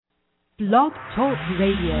Blog Talk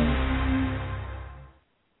Radio.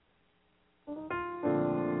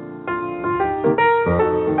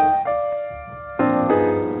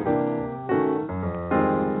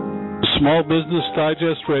 Small Business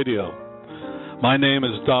Digest Radio. My name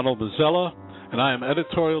is Donald Mazzella, and I am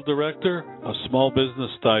Editorial Director of Small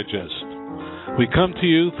Business Digest. We come to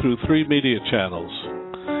you through three media channels,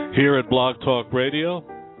 here at Blog Talk Radio,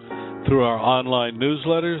 through our online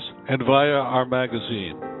newsletters, and via our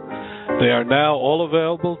magazine. They are now all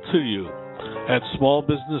available to you at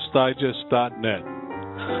smallbusinessdigest.net.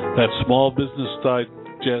 That's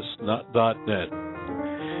smallbusinessdigest.net.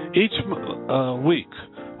 Each week,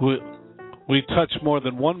 we touch more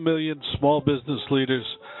than 1 million small business leaders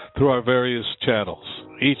through our various channels.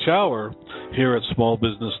 Each hour, here at Small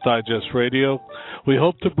Business Digest Radio, we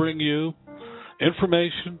hope to bring you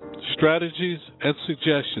information, strategies, and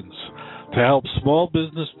suggestions to help small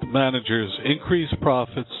business managers increase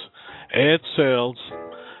profits, add sales,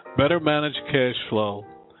 better manage cash flow,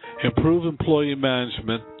 improve employee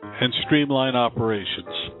management, and streamline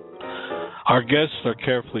operations. Our guests are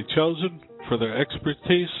carefully chosen for their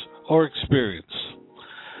expertise or experience.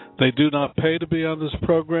 They do not pay to be on this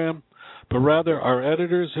program, but rather our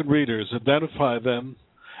editors and readers identify them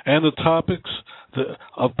and the topics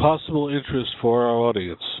of possible interest for our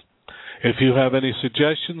audience. If you have any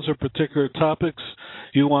suggestions or particular topics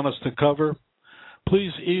you want us to cover,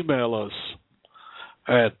 please email us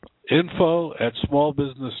at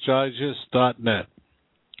info@smallbusinessdigest.net.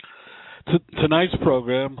 Tonight's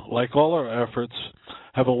program, like all our efforts,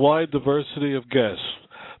 have a wide diversity of guests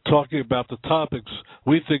talking about the topics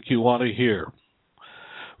we think you want to hear.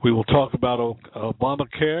 We will talk about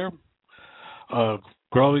Obamacare,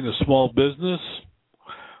 growing a small business,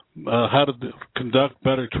 how to conduct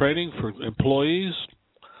better training for employees,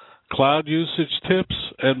 cloud usage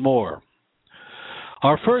tips, and more.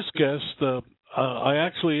 Our first guest, I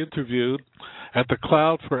actually interviewed at the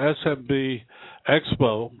Cloud for SMB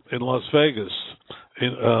Expo in Las Vegas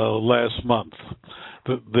last month.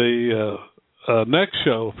 The next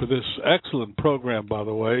show for this excellent program, by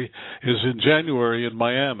the way, is in January in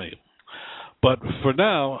Miami. But for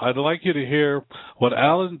now, I'd like you to hear what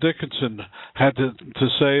Alan Dickinson had to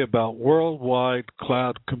say about worldwide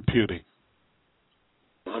cloud computing.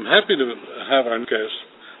 I'm happy to have our guest,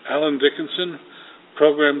 Alan Dickinson,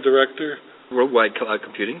 Program Director, Worldwide Cloud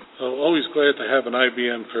Computing. Always glad to have an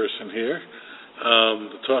IBM person here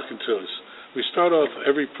talking to us. We start off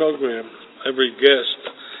every program, every guest,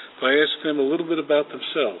 by asking them a little bit about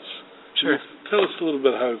themselves. Sure. Tell us a little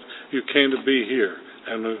bit how you came to be here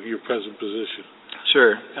and your present position.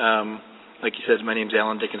 Sure. Like you said, my name's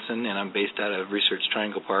Alan Dickinson, and I'm based out of Research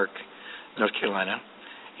Triangle Park, North Carolina.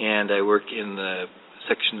 And I work in the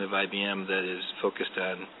section of IBM that is focused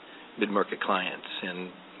on mid-market clients. And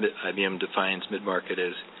IBM defines mid-market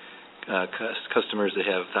as customers that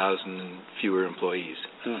have 1,000 and fewer employees.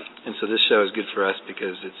 And so this show is good for us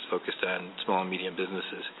because it's focused on small and medium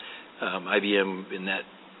businesses. IBM in that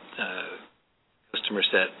customer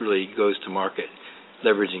set really goes to market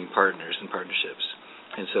leveraging partners and partnerships.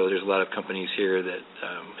 And so there's a lot of companies here that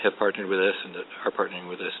have partnered with us and that are partnering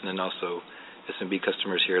with us, and then also SMB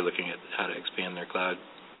customers here looking at how to expand their cloud.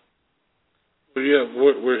 Well, yeah,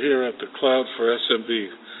 we're here at the Cloud for SMB.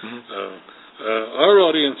 Mm-hmm. Our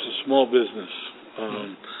audience is small business,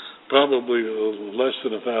 probably less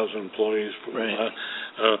than 1,000 employees. Right.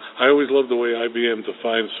 I always love the way IBM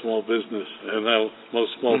defines small business and how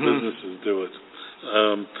most small businesses do it.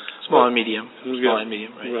 Small and medium. Small and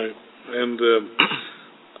medium, right. Right. And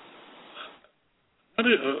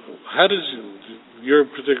how does your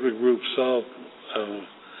particular group solve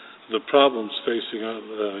the problems facing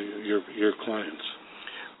your clients?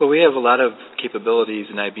 Well, we have a lot of capabilities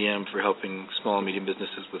in IBM for helping small and medium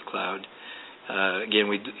businesses with cloud. Again,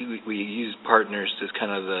 we use partners as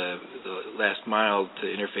kind of the last mile to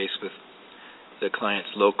interface with the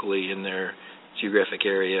clients locally in their geographic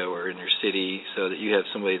area or in their city, so that you have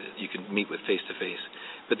somebody that you can meet with face-to-face,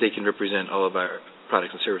 but they can represent all of our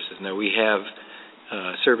products and services. Now, we have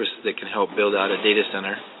services that can help build out a data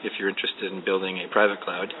center if you're interested in building a private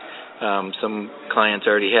cloud. Some clients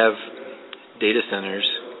already have data centers.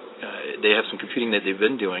 They have some computing that they've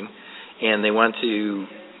been doing, and they want to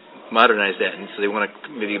modernize that, and so they want to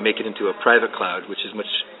maybe make it into a private cloud, which is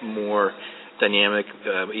much more dynamic,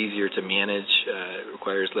 easier to manage,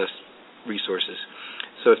 requires less resources.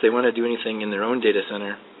 So if they want to do anything in their own data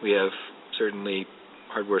center, we have certainly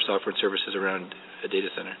hardware, software, and services around a data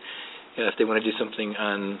center. If they want to do something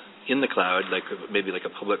in the cloud, like maybe like a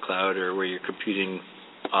public cloud or where you're computing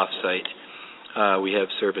off-site, we have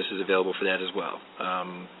services available for that as well.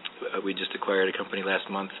 We just acquired a company last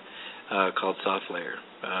month called SoftLayer.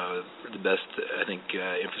 The best, I think,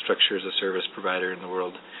 infrastructure as a service provider in the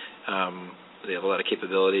world. They have a lot of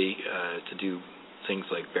capability to do things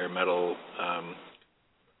like bare metal,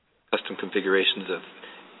 custom configurations of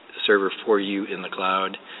the server for you in the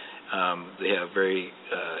cloud. They have very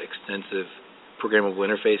extensive programmable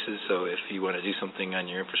interfaces, so if you want to do something on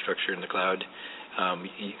your infrastructure in the cloud,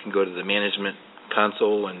 you can go to the management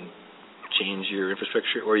console and change your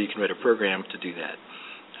infrastructure, or you can write a program to do that.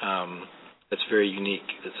 That's very unique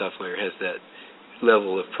that SoftLayer has that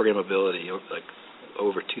level of programmability, like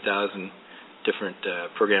over 2,000 different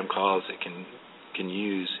program calls it can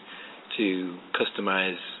use to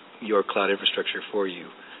customize your cloud infrastructure for you.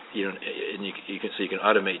 You can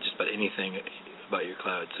automate just about anything about your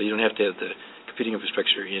cloud. So you don't have to have the computing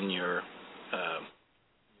infrastructure in your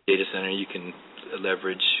data center. You can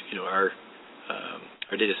leverage, our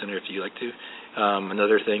data center if you like to.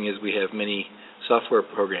 Another thing is we have many software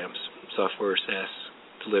programs, software SaaS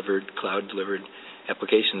delivered, cloud delivered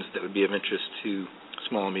applications that would be of interest to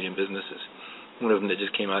small and medium businesses. One of them that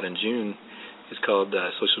just came out in June is called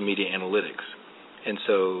Social Media Analytics. And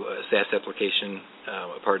so a SaaS application,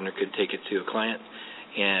 a partner could take it to a client,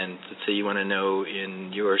 and let's say you want to know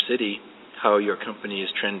in your city how your company is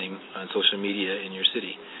trending on social media in your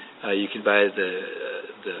city. You can buy the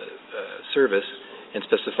service and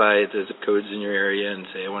specify the zip codes in your area and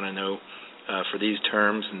say, I want to know for these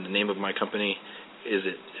terms and the name of my company, is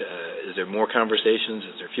there more conversations?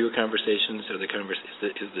 Is there fewer conversations?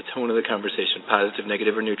 Is the tone of the conversation positive,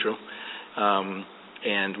 negative, or neutral?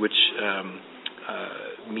 And which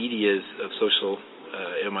medias of social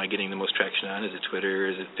am I getting the most traction on? Is it Twitter?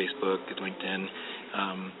 Is it Facebook? Is it LinkedIn?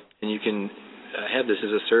 And you can have this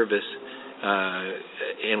as a service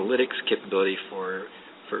analytics capability for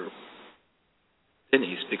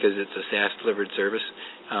pennies because it's a SaaS delivered service.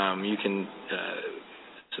 You can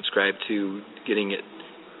subscribe to getting it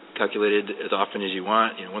calculated as often as you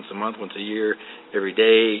want, once a month, once a year, every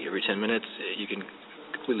day, every 10 minutes. You can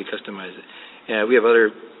completely customize it. We have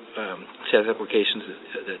other SaaS applications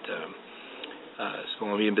that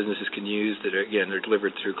small and medium businesses can use that are, again, they're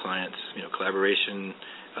delivered through clients, collaboration,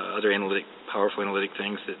 other powerful analytic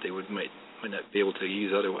things that they might not be able to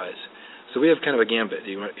use otherwise. So we have kind of a gambit.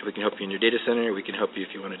 We can help you in your data center. We can help you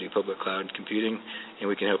if you want to do public cloud computing, and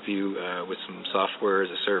we can help you with some software as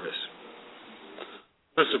a service.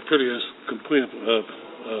 That's the prettiest complete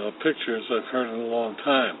picture as I've heard in a long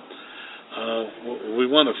time. We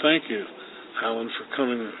want to thank you, Alan, for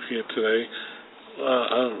coming here today.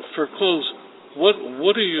 For close, what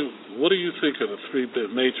do you think are the three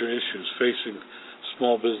major issues facing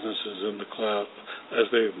small businesses in the cloud as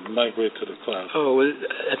they migrate to the cloud?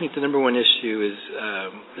 I think the number one issue is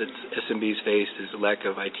that SMBs face is the lack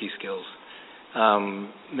of IT skills.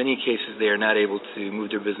 Many cases they are not able to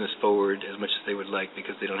move their business forward as much as they would like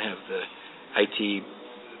because they don't have the IT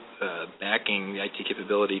backing, the IT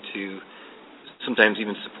capability to sometimes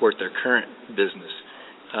even support their current business.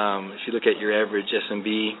 If you look at your average SMB,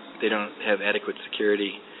 they don't have adequate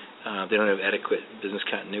security. They don't have adequate business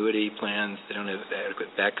continuity plans. They don't have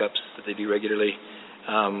adequate backups that they do regularly.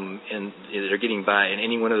 And they're getting by, and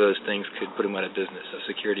any one of those things could put them out of business. A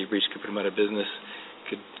security breach could put them out of business,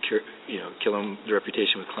 could kill them, their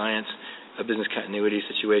reputation with clients. A business continuity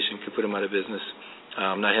situation could put them out of business.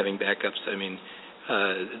 Not having backups. I mean,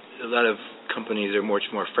 a lot of companies are much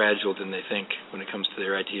more fragile than they think when it comes to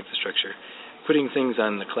their IT infrastructure. Putting things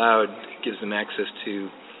on the cloud gives them access to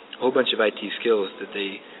a whole bunch of IT skills that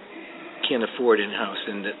they can't afford in-house,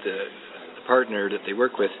 and that the partner that they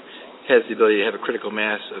work with has the ability to have a critical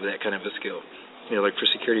mass of that kind of a skill. Like for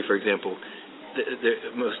security, for example,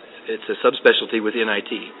 it's a subspecialty within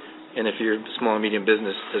IT. And if your small and medium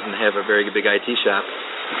business doesn't have a very big IT shop,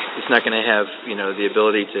 it's not going to have, the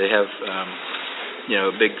ability to have,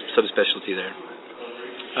 a big subspecialty there.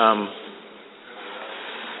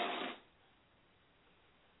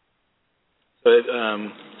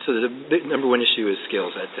 So the big number one issue is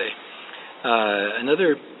skills, I'd say.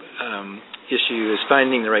 Another issue is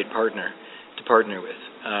finding the right partner to partner with.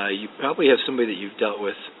 You probably have somebody that you've dealt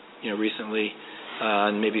with, recently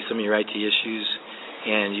on maybe some of your IT issues,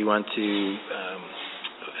 and you want to,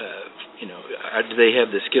 do they have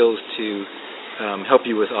the skills to help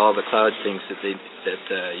you with all the cloud things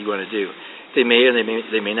that you want to do? They may, and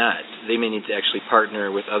they may not. They may need to actually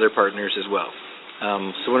partner with other partners as well.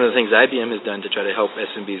 So one of the things IBM has done to try to help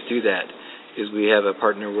SMBs do that is we have a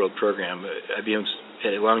Partner World program. IBM's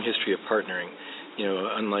had a long history of partnering.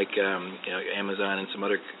 Unlike Amazon and some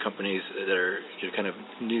other companies that are kind of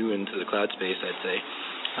new into the cloud space, I'd say,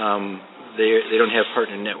 they don't have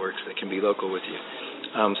partner networks that can be local with you.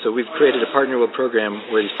 So we've created a Partner World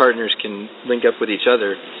program where these partners can link up with each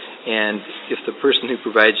other, and if the person who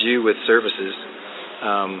provides you with services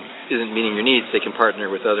isn't meeting your needs, they can partner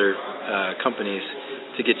with other companies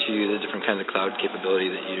to get you the different kinds of cloud capability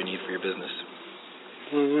that you need for your business.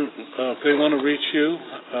 If they want to reach you,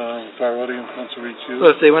 if our audience wants to reach you?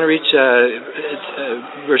 Well, if they want to reach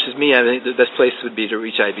versus me, I think the best place would be to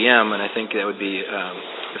reach IBM, and I think that would be,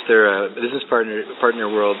 if they're a business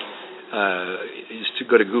partner world, just to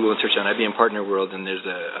go to Google and search on IBM Partner World, and there's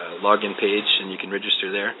a login page, and you can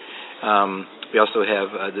register there. We also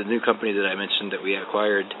have the new company that I mentioned that we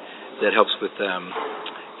acquired that helps with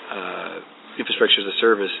infrastructure as a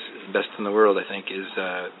service, best in the world, I think, is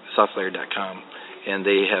Softlayer.com. And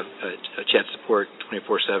they have a chat support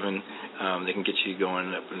 24/7. They can get you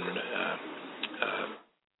going up and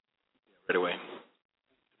right away.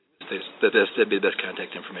 That'd be the best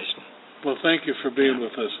contact information. Well, thank you for being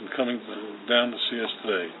with us and coming down to see us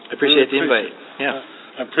today. I appreciate the invite. Yeah,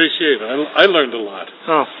 I appreciate it. I learned a lot.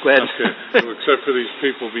 Oh, glad. Okay. Except for these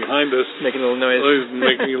people behind us making a little noise.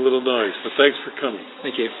 Making a little noise. But thanks for coming.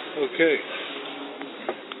 Thank you. Okay.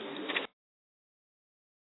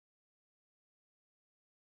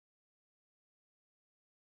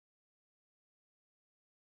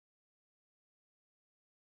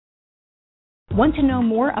 Want to know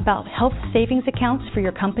more about health savings accounts for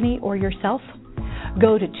your company or yourself?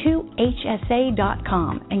 Go to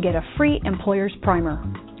 2hsa.com and get a free employer's primer.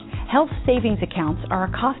 Health savings accounts are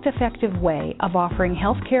a cost-effective way of offering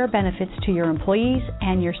health care benefits to your employees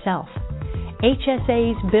and yourself.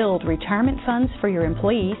 HSAs build retirement funds for your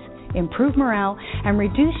employees, improve morale, and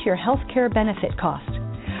reduce your health care benefit cost.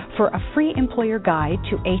 For a free employer guide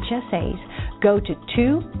to HSAs, go to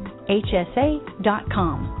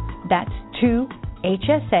 2hsa.com. That's 2hsa.com.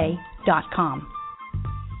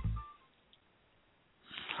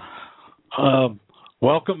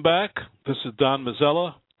 Welcome back. This is Don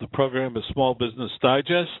Mazzella. The program is Small Business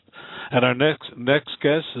Digest. And our next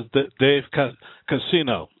guest is Dave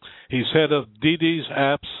Casino. He's head of DD's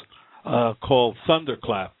apps called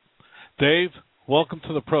Thunderclap. Dave, welcome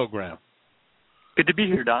to the program. Good to be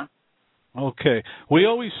here, Don. Okay. We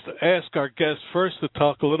always ask our guests first to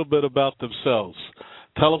talk a little bit about themselves.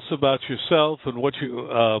 Tell us about yourself and what you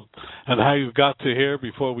and how you got to here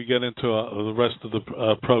before we get into the rest of the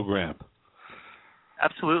program.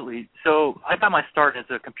 Absolutely. So I got my start as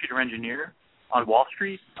a computer engineer on Wall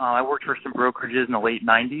Street. I worked for some brokerages in the late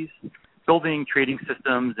 90s, building trading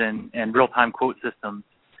systems and real-time quote systems.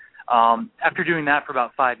 After doing that for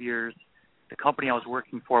about 5 years, the company I was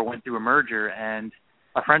working for went through a merger, and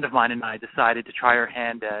a friend of mine and I decided to try our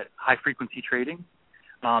hand at high-frequency trading.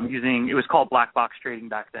 It was called black box trading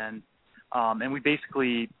back then, and we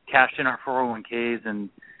basically cashed in our 401ks and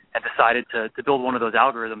decided to build one of those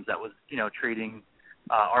algorithms that was, trading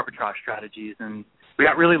arbitrage strategies. And we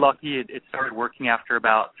got really lucky. It started working after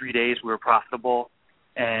about 3 days. We were profitable,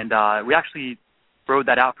 and we actually rode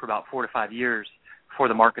that out for about 4 to 5 years before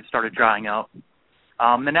the market started drying up.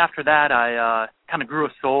 Then after that, I kind of grew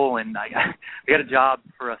a soul, and we got a job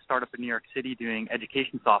for a startup in New York City doing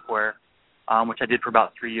education software. Which I did for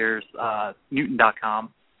about 3 years, Newton.com.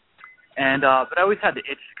 And but I always had the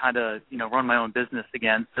itch to kind of, run my own business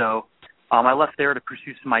again. So I left there to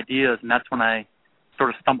pursue some ideas, and that's when I sort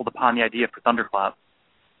of stumbled upon the idea for Thunderclap.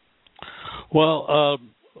 Well,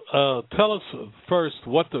 tell us first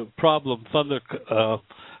what the problem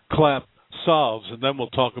Thunderclap solves, and then we'll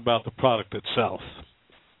talk about the product itself.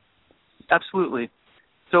 Absolutely.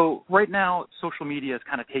 So right now, social media is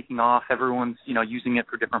kind of taking off. Everyone's, using it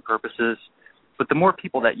for different purposes. But the more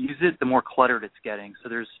people that use it, the more cluttered it's getting. So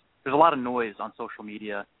there's a lot of noise on social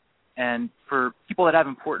media. And for people that have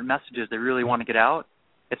important messages they really want to get out,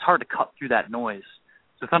 it's hard to cut through that noise.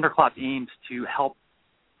 So Thunderclap aims to help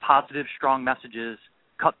positive, strong messages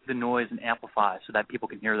cut through the noise and amplify so that people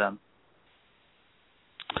can hear them.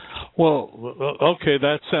 Well, okay,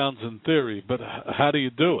 that sounds in theory, but how do you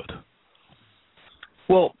do it?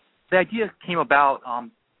 Well, the idea came about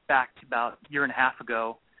back about a year and a half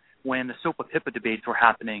ago when the SOPA PIPA debates were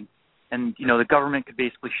happening. And, the government could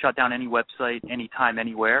basically shut down any website, anytime,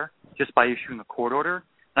 anywhere, just by issuing a court order.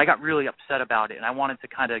 And I got really upset about it, and I wanted to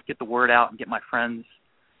kind of get the word out and get my friends,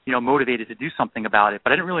 motivated to do something about it.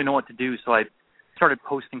 But I didn't really know what to do, so I started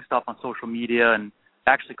posting stuff on social media and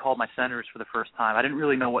actually called my senators for the first time. I didn't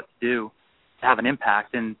really know what to do to have an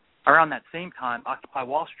impact. And around that same time, Occupy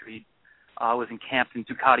Wall Street was encamped in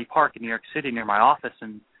Zuccotti Park in New York City near my office,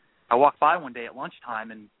 and I walked by one day at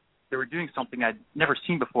lunchtime, and they were doing something I'd never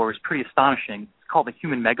seen before. It was pretty astonishing. It's called the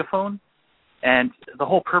human megaphone, and the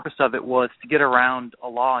whole purpose of it was to get around a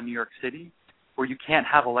law in New York City where you can't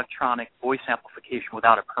have electronic voice amplification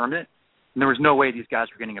without a permit. And there was no way these guys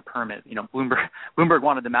were getting a permit. Bloomberg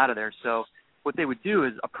wanted them out of there. So what they would do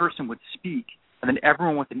is a person would speak, and then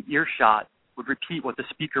everyone with an earshot would repeat what the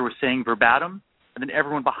speaker was saying verbatim, and then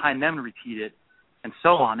everyone behind them would repeat it, and so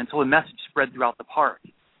on, until the message spread throughout the park.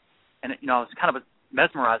 And, I was kind of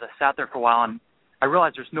mesmerized. I sat there for a while, and I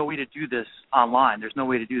realized there's no way to do this online. There's no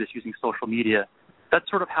way to do this using social media. That's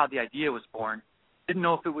sort of how the idea was born. Didn't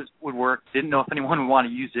know if it would work. Didn't know if anyone would want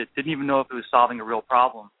to use it. Didn't even know if it was solving a real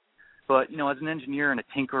problem. But, as an engineer and a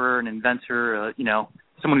tinkerer, an inventor,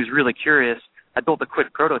 someone who's really curious, I built a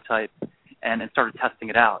quick prototype and started testing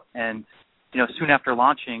it out. And, soon after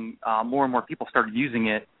launching, more and more people started using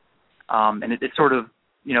it. And it sort of,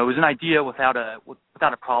 it was an idea without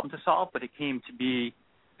a problem to solve, but it came to be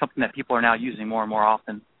something that people are now using more and more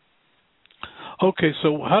often. Okay,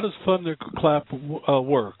 so how does Thunderclap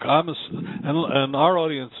work? And our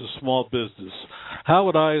audience is small business. How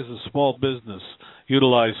would I, as a small business,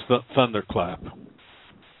 utilize Thunderclap?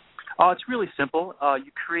 It's really simple.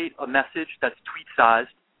 You create a message that's tweet-sized,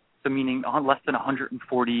 so meaning less than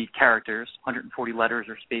 140 characters, 140 letters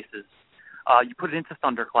or spaces. You put it into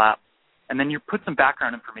Thunderclap, and then you put some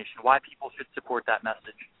background information, why people should support that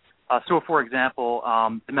message. So, for example,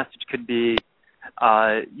 the message could be,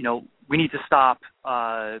 we need to stop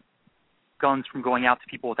guns from going out to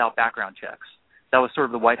people without background checks. That was sort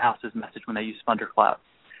of the White House's message when they used Thunderclap.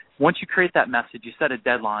 Once you create that message, you set a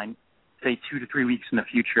deadline, say 2 to 3 weeks in the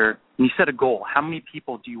future, and you set a goal. How many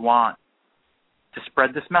people do you want to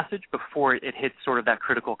spread this message before it hits sort of that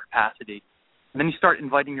critical capacity? And then you start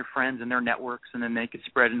inviting your friends and their networks, and then they could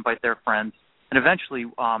spread and invite their friends. And eventually,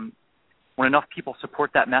 when enough people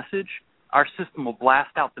support that message, our system will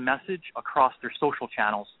blast out the message across their social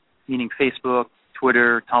channels, meaning Facebook,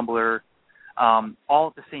 Twitter, Tumblr, all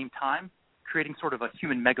at the same time, creating sort of a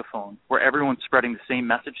human megaphone where everyone's spreading the same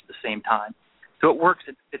message at the same time. So it works.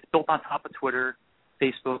 It's built on top of Twitter,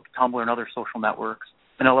 Facebook, Tumblr, and other social networks,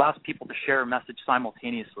 and it allows people to share a message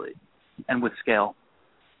simultaneously and with scale.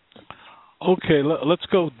 Okay, let's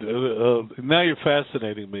go. Now you're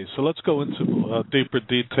fascinating me, so let's go into deeper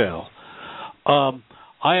detail. But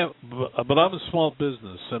I'm a small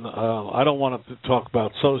business, and I don't want to talk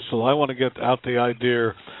about social. I want to get out the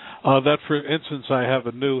idea that, for instance, I have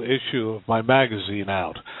a new issue of my magazine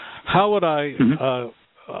out. How would I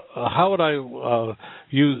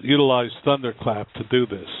utilize Thunderclap to do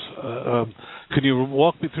this? Can you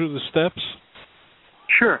walk me through the steps?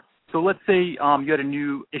 Sure. So let's say you had a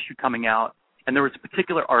new issue coming out, and there was a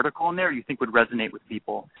particular article in there you think would resonate with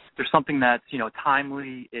people. There's something that's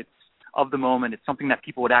timely. It's of the moment. It's something that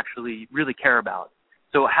people would actually really care about.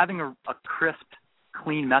 So having a crisp,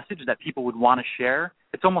 clean message that people would want to share,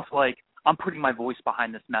 it's almost like I'm putting my voice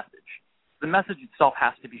behind this message. The message itself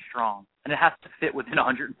has to be strong, and it has to fit within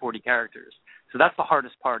 140 characters. So that's the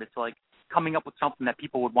hardest part. It's like coming up with something that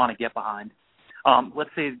people would want to get behind. Let's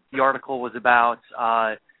say the article was about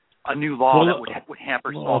a new law that would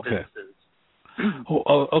hamper small businesses.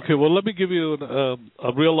 Okay, well, let me give you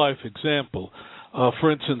a real-life example.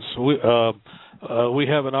 For instance, we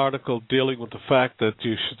have an article dealing with the fact that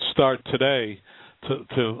you should start today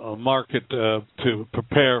to market, to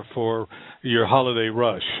prepare for your holiday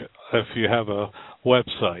rush if you have a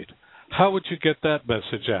website. How would you get that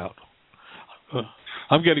message out?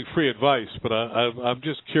 I'm getting free advice, but I'm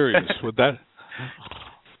just curious. Would that?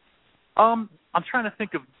 I'm trying to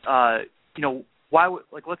think of, why would,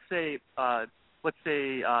 like, let's say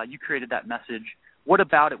you created that message. What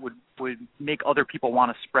about it would make other people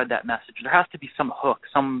want to spread that message? There has to be some hook,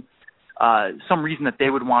 some reason that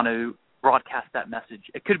they would want to broadcast that message.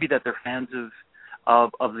 It could be that they're fans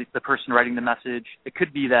of the person writing the message. It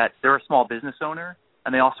could be that they're a small business owner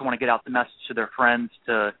and they also want to get out the message to their friends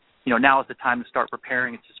to, now is the time to start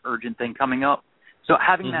preparing. It's this urgent thing coming up. So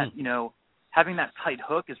having that, having that tight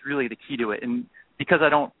hook is really the key to it. And because I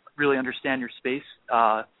don't really understand your space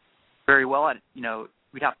very well,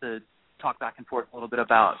 we'd have to talk back and forth a little bit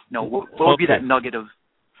about, what would be that nugget of,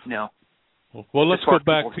 Well, let's go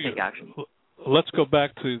back to action. Let's go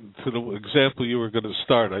back to the example you were going to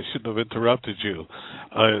start. I shouldn't have interrupted you.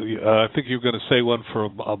 I think you were going to say one for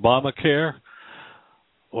Obamacare,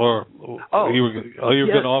 or you were going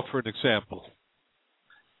to offer an example.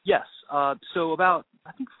 Yes. So about,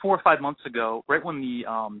 I think 4 or 5 months ago, right when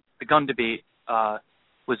the gun debate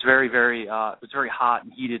was very, very hot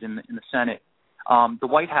and heated in the Senate, the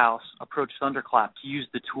White House approached Thunderclap to use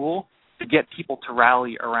the tool to get people to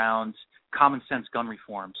rally around common sense gun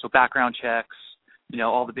reform. So background checks,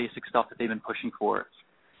 all the basic stuff that they've been pushing for.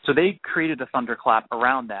 So they created a Thunderclap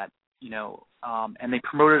around that, and they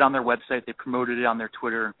promoted it on their website. They promoted it on their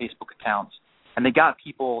Twitter and Facebook accounts. And they got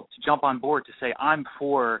people to jump on board to say, I'm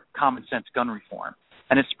for common sense gun reform.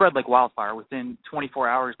 And it spread like wildfire. Within 24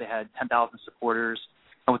 hours, they had 10,000 supporters.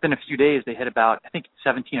 And within a few days, they hit about, I think,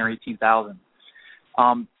 17 or 18,000.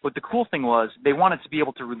 But the cool thing was they wanted to be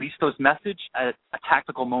able to release those messages at a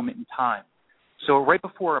tactical moment in time. So right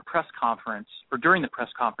before a press conference, or during the press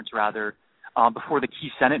conference rather, before the key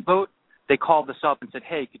Senate vote, they called us up and said,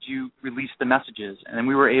 hey, could you release the messages? And then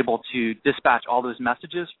we were able to dispatch all those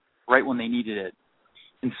messages right when they needed it.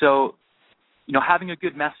 And so, having a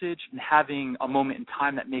good message and having a moment in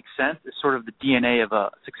time that makes sense is sort of the DNA of a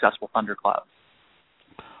successful thunderclap.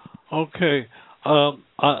 Okay.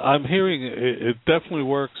 I'm hearing it definitely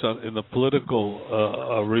works in the political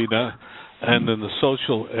arena and in the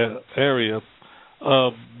social area,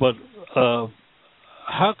 but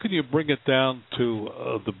how can you bring it down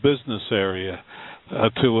to the business area,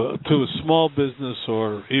 to a small business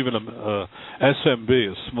or even a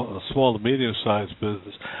SMB, a small to medium-sized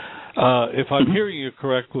business? If I'm hearing you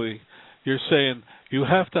correctly, you're saying you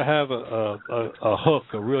have to have a hook,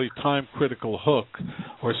 a really time-critical hook,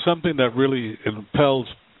 or something that really impels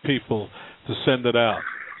people to send it out.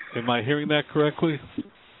 Am I hearing that correctly?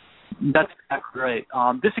 That's exactly right.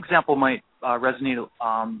 This example might resonate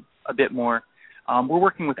a bit more. We're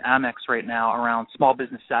working with Amex right now around Small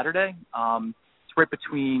Business Saturday. It's right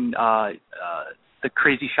between the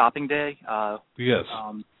crazy shopping day. Yes.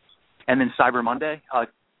 And then Cyber Monday,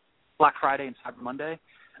 Black Friday and Cyber Monday.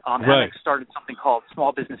 Right. Amex started something called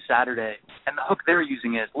Small Business Saturday, and the hook they're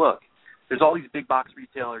using is, look, there's all these big box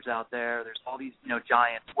retailers out there. There's all these,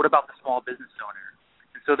 giants. What about the small business owner?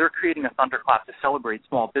 And so they're creating a thunderclap to celebrate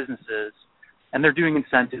small businesses, and they're doing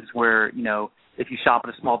incentives where, if you shop at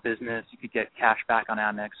a small business, you could get cash back on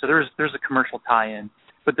Amex. So there's a commercial tie-in,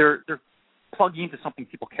 but they're plugging into something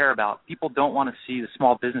people care about. People don't want to see the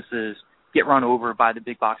small businesses get run over by the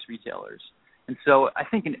big box retailers. And so I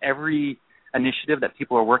think in every initiative that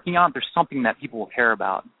people are working on, there's something that people will care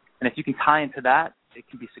about. And if you can tie into that, it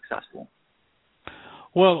can be successful.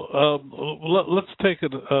 Well, let's take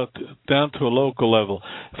it down to a local level.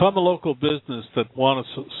 If I'm a local business that wants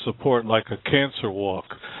to support like a cancer walk,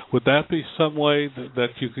 would that be some way that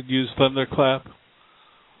you could use Thunderclap?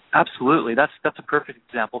 Absolutely. That's a perfect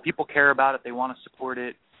example. People care about it. They want to support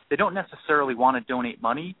it. They don't necessarily want to donate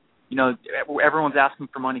money. Everyone's asking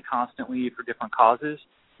for money constantly for different causes.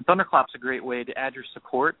 Thunderclap's a great way to add your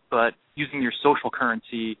support, but using your social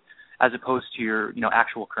currency as opposed to your,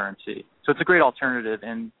 actual currency. So it's a great alternative,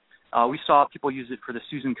 and we saw people use it for the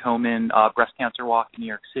Susan Komen breast cancer walk in New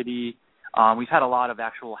York City. We've had a lot of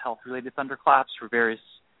actual health-related thunderclaps for various,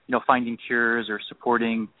 finding cures or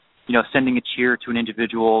supporting, sending a cheer to an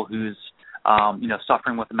individual who's,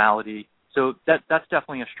 suffering with a malady. So that's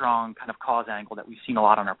definitely a strong kind of cause angle that we've seen a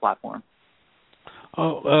lot on our platform.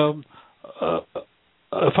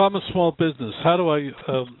 If I'm a small business, how do I?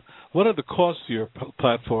 What are the costs of your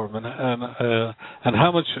platform, and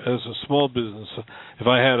how much as a small business, if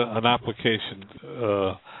I had an application,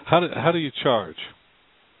 how do you charge?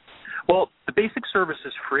 Well, the basic service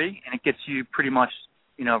is free, and it gets you pretty much,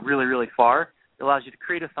 really, really far. It allows you to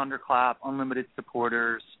create a thunderclap, unlimited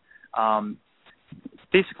supporters,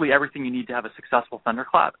 basically everything you need to have a successful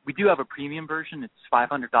thunderclap. We do have a premium version. It's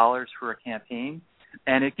 $500 for a campaign.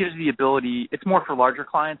 And it gives the ability, it's more for larger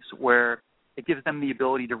clients, where it gives them the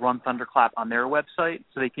ability to run Thunderclap on their website,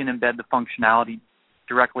 so they can embed the functionality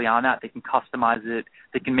directly on that. They can customize it.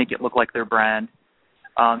 They can make it look like their brand.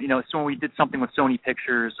 So when we did something with Sony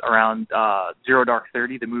Pictures around Zero Dark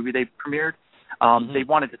 30, the movie they premiered, they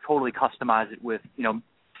wanted to totally customize it with,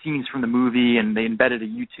 scenes from the movie, and they embedded a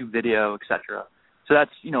YouTube video, et cetera. So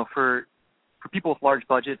that's, for people with large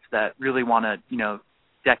budgets that really want to,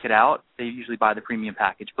 deck it out, they usually buy the premium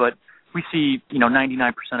package. But we see,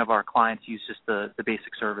 99% of our clients use just the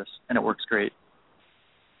basic service, and it works great.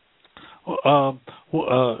 Your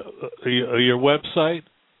website?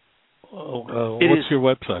 What's your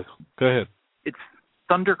website? Go ahead. It's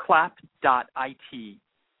thunderclap.it.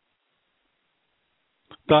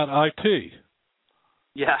 .it?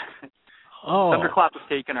 Yeah. Oh. Thunderclap was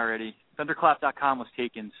taken already. Thunderclap.com was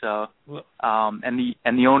taken, so and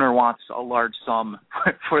the owner wants a large sum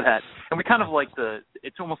for that. And we kind of like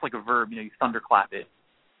it's almost like a verb, you thunderclap it.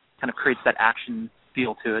 Kind of creates that action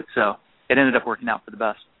feel to it, so it ended up working out for the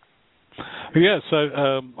best. Yes,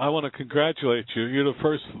 I want to congratulate you. You're the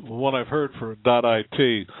first one I've heard for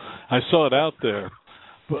 .it. I saw it out there.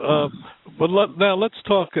 But now let's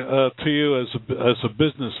talk to you as a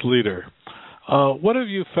business leader. What have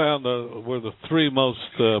you found were the three most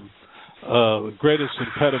greatest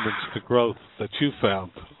impediments to growth that you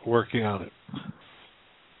found working on it?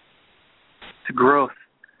 To growth.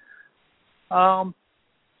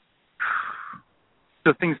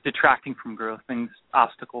 So things detracting from growth,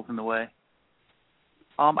 obstacles in the way.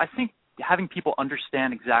 I think having people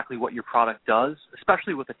understand exactly what your product does,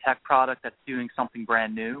 especially with a tech product that's doing something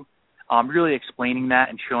brand new, really explaining that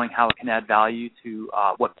and showing how it can add value to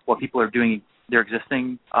what people are doing their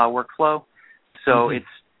existing workflow. So it's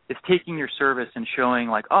taking your service and showing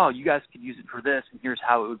like, oh, you guys could use it for this, and here's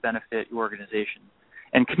how it would benefit your organization,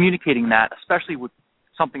 and communicating that, especially with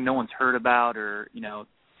something no one's heard about, or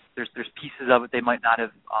there's pieces of it they might not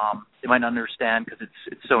understand because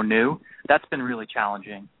it's so new. That's been really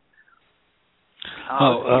challenging.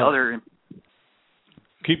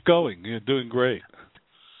 Keep going. You're doing great.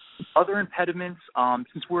 Other impediments,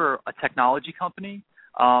 since we're a technology company,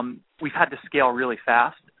 we've had to scale really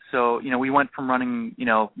fast. So, we went from running,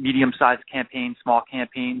 medium-sized campaigns, small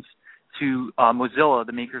campaigns, to Mozilla,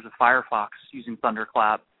 the makers of Firefox, using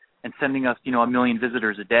Thunderclap and sending us, 1 million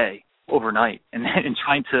visitors a day overnight, and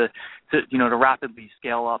trying to rapidly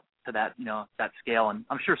scale up to that, that scale. And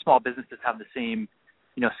I'm sure small businesses have the same,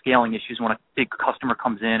 scaling issues when a big customer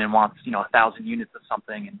comes in and wants, 1,000 units of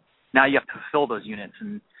something, and now you have to fulfill those units,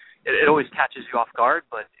 and it always catches you off guard,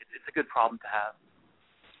 but it's a good problem to have.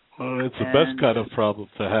 Well, it's the best kind of problem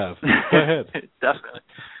to have. Go ahead. Definitely.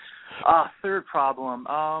 Third problem.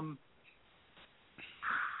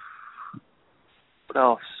 What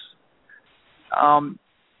else?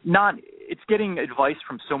 It's getting advice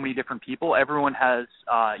from so many different people. Everyone has,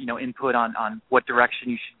 input on what direction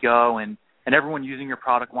you should go, and everyone using your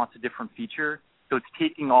product wants a different feature. So it's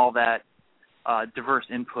taking all that diverse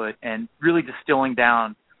input and really distilling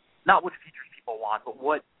down not what features people want, but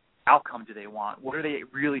what outcome do they want? What are they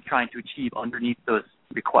really trying to achieve underneath those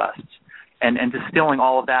requests? And distilling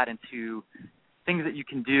all of that into things that you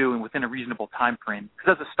can do and within a reasonable time frame.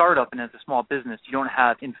 Because as a startup and as a small business, you don't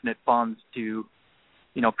have infinite funds to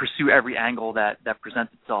pursue every angle that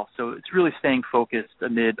presents itself. So it's really staying focused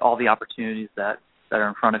amid all the opportunities that are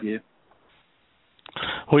in front of you.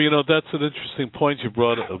 Well, that's an interesting point you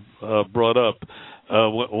brought up.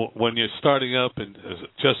 When you're starting up and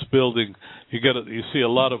just building, you see a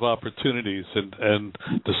lot of opportunities, and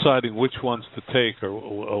deciding which ones to take or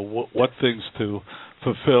what things to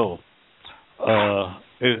fulfill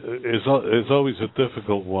is always a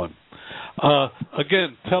difficult one.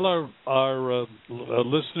 Again, tell our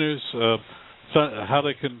listeners how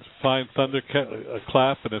they can find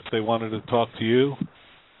Thunderclap, and if they wanted to talk to you.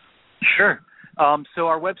 Sure. So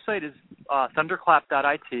our website is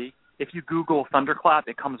thunderclap.it. If you Google Thunderclap,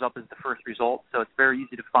 it comes up as the first result, so it's very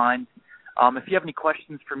easy to find. If you have any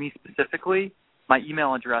questions for me specifically, my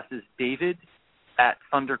email address is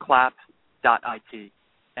david@thunderclap.it,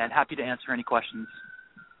 and happy to answer any questions.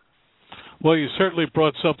 Well, you certainly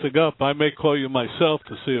brought something up. I may call you myself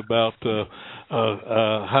to see about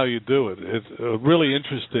how you do it. It's really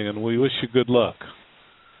interesting, and we wish you good luck.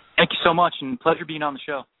 Thank you so much, and pleasure being on the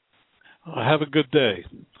show. Have a good day.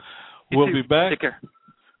 We'll be back. Take care.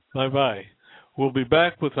 Bye-bye. We'll be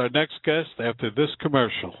back with our next guest after this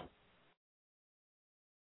commercial.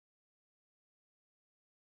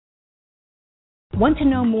 Want to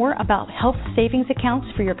know more about health savings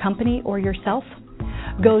accounts for your company or yourself?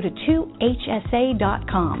 Go to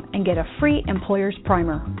 2hsa.com and get a free employer's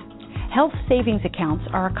primer. Health savings accounts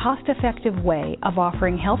are a cost-effective way of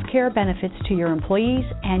offering health care benefits to your employees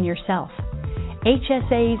and yourself.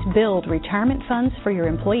 HSAs build retirement funds for your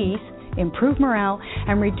employees, improve morale,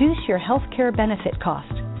 and reduce your health care benefit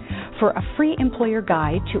cost. For a free employer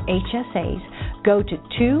guide to HSAs, go to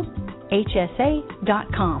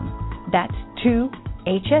 2hsa.com. That's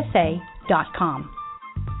 2hsa.com.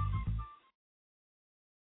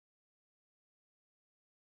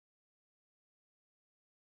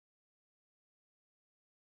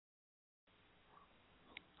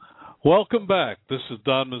 Welcome back. This is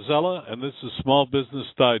Don Mazzella, and this is Small Business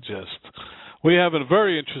Digest. We have a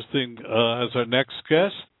very interesting, as our next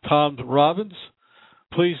guest, Tom Robbins.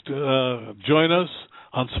 Please join us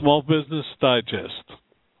on Small Business Digest.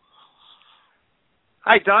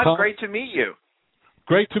 Hi, Don. Tom, great to meet you.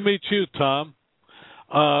 Great to meet you, Tom.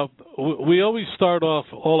 We always start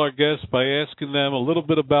off all our guests by asking them a little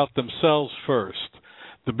bit about themselves first,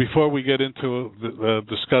 before we get into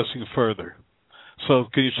discussing further. So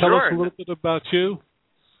can you tell us a little bit about you?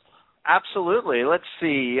 Absolutely. Let's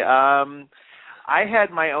see. I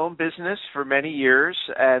had my own business for many years,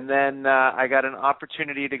 and then I got an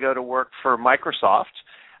opportunity to go to work for Microsoft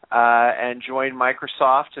and joined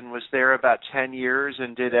Microsoft, and was there about 10 years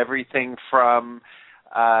and did everything from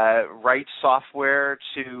write software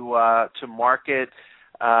to market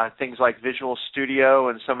things like Visual Studio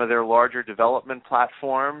and some of their larger development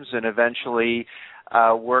platforms, and eventually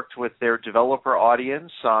worked with their developer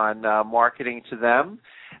audience on marketing to them,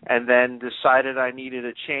 and then decided I needed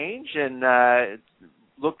a change and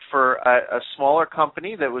looked for a smaller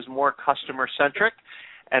company that was more customer-centric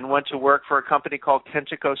and went to work for a company called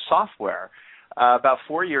Kentico Software about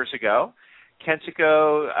 4 years ago.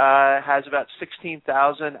 Kentico has about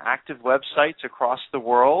 16,000 active websites across the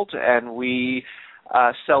world, and we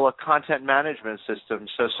sell a content management system,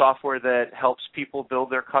 so software that helps people build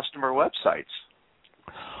their customer websites.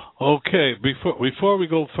 Okay, before we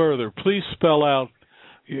go further, please spell out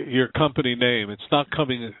your company name. It's not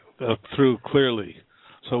coming through clearly.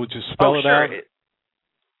 So would you spell it out?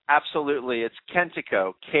 Absolutely. It's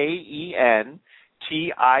Kentico, Kentico,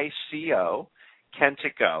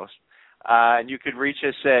 Kentico. And you could reach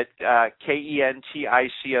us at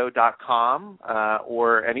kentico.com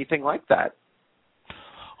or anything like that.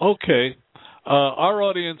 Okay. Our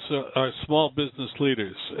audience are small business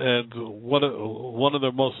leaders, and one of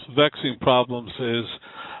their most vexing problems is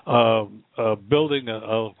building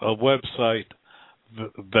a website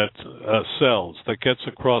that sells, that gets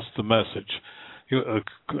across the message.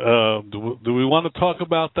 Do we want to talk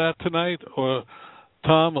about that tonight, or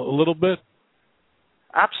Tom, a little bit?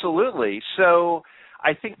 Absolutely. So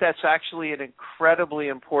I think that's actually an incredibly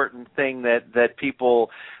important thing that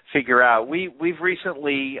people figure out. We've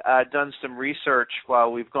recently done some research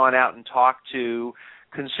while we've gone out and talked to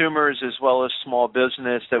consumers as well as small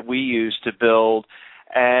business that we use to build,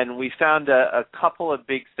 and we found a couple of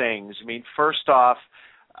big things. I mean, first off,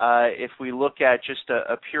 if we look at just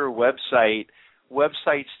a pure website,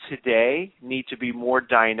 websites today need to be more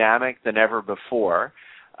dynamic than ever before.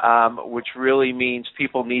 Which really means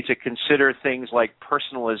people need to consider things like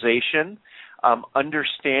personalization,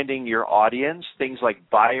 understanding your audience. Things like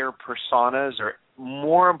buyer personas are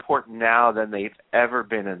more important now than they've ever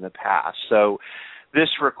been in the past. So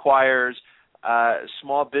this requires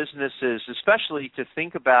small businesses especially to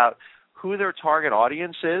think about who their target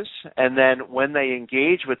audience is, and then when they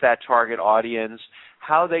engage with that target audience,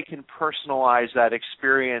 how they can personalize that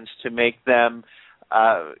experience to make them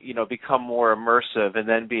become more immersive and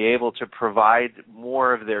then be able to provide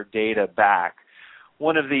more of their data back.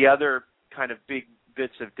 One of the other kind of big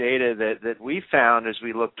bits of data that we found as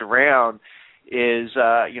we looked around is,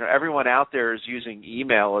 everyone out there is using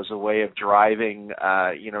email as a way of driving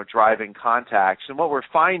contacts. And what we're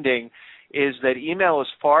finding is that email is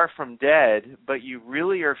far from dead, but you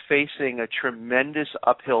really are facing a tremendous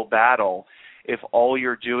uphill battle if all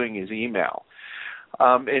you're doing is email.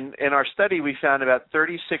 In our study, we found about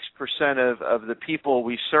 36% of the people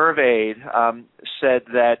we surveyed said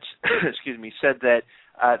that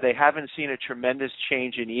they haven't seen a tremendous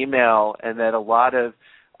change in email, and that a lot of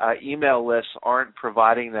email lists aren't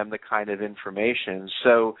providing them the kind of information.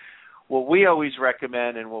 So what we always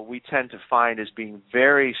recommend and what we tend to find as being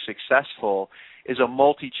very successful is a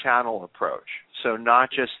multi-channel approach. So not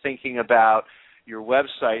just thinking about your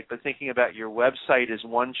website, but thinking about your website as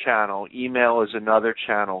one channel, email is another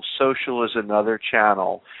channel, social is another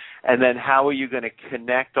channel, and then how are you going to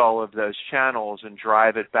connect all of those channels and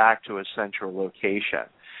drive it back to a central location?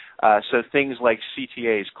 So things like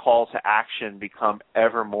CTAs, call to action, become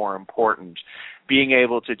ever more important. Being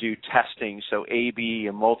able to do testing, so A/B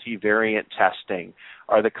and multivariant testing,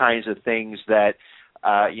 are the kinds of things that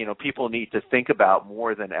people need to think about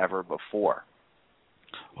more than ever before.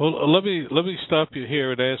 Well, let me stop you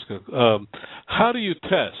here and ask, how do you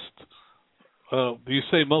test? You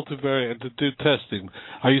say multivariant to do testing.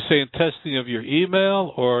 Are you saying testing of your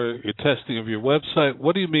email or your testing of your website?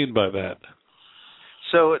 What do you mean by that?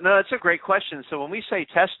 So, no, that's a great question. So when we say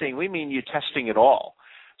testing, we mean you testing it all.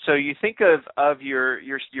 So you think of your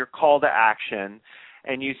call to action,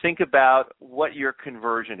 and you think about what your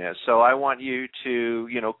conversion is. So I want you to,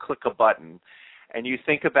 click a button. And you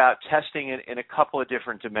think about testing it in a couple of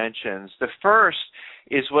different dimensions. The first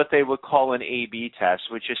is what they would call an A/B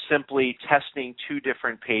test, which is simply testing two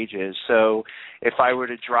different pages. So if I were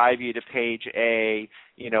to drive you to page A,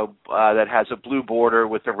 that has a blue border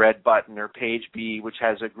with a red button, or page B, which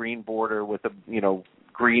has a green border with a,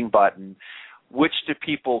 green button, which do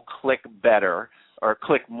people click better or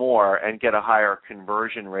click more and get a higher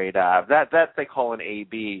conversion rate out of? That they call an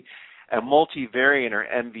A/B. A multivariant, or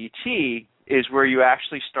MVT, is where you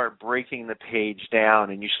actually start breaking the page down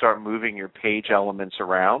and you start moving your page elements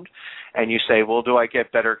around, and you say, well, do I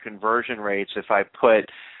get better conversion rates if I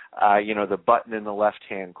put, the button in the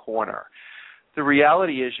left-hand corner? The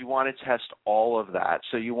reality is you want to test all of that.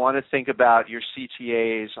 So you want to think about your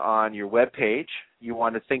CTAs on your web page. You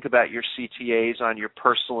want to think about your CTAs on your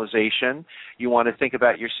personalization. You want to think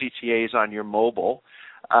about your CTAs on your mobile.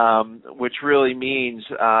 which really means,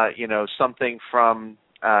 something from,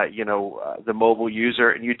 the mobile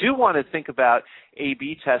user. And you do want to think about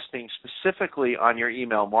A/B testing specifically on your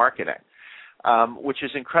email marketing, which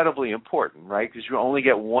is incredibly important, right? Because you only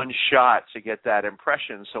get one shot to get that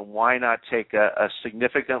impression. So why not take a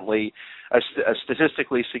statistically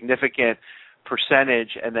significant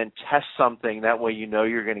percentage and then test something? That way you know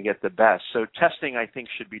you're going to get the best. So testing, I think,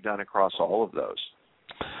 should be done across all of those.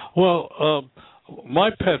 Well,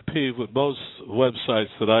 my pet peeve with most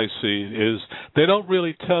websites that I see is they don't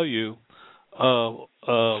really tell you the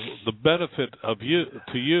benefit of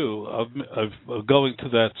going to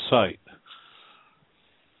that site.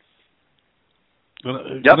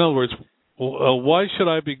 In other words, why should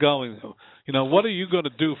I be going? What are you going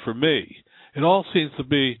to do for me? It all seems to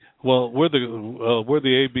be, well, we're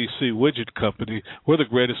the ABC widget company. We're the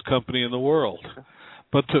greatest company in the world.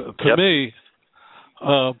 But to me,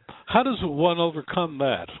 how does one overcome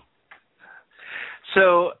that?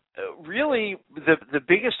 So really, the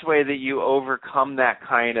biggest way that you overcome that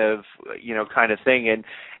kind of thing, and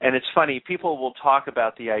it's funny, people will talk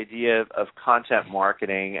about the idea of content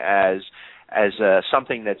marketing as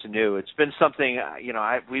something that's new. It's been something,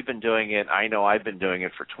 we've been doing it. I know I've been doing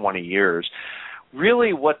it for 20 years.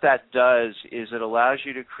 Really what that does is it allows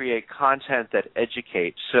you to create content that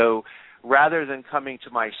educates. So rather than coming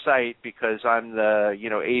to my site because I'm the,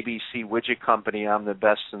 ABC widget company, I'm the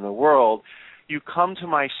best in the world, you come to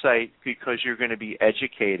my site because you're going to be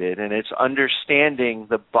educated, and it's understanding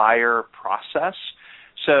the buyer process.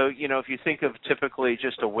 So, if you think of typically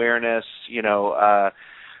just awareness,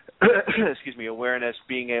 awareness,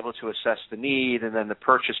 being able to assess the need, and then the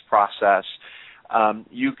purchase process,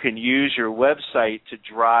 you can use your website to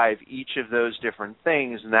drive each of those different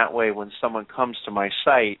things, and that way when someone comes to my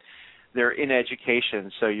site, they're in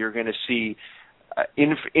education, so you're going to see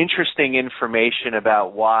interesting information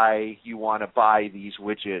about why you want to buy these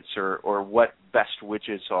widgets or what best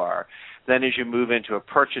widgets are. Then as you move into a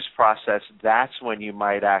purchase process, that's when you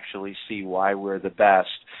might actually see why we're the best.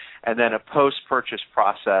 And then a post-purchase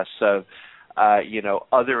process of,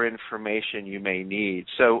 other information you may need.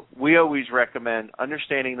 So we always recommend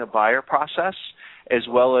understanding the buyer process as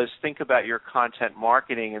well as think about your content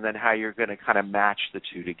marketing and then how you're going to kind of match the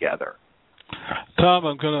two together. Tom,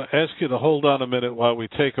 I'm going to ask you to hold on a minute while we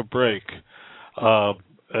take a break for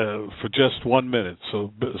just 1 minute.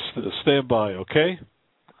 So stand by, okay?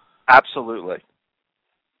 Absolutely.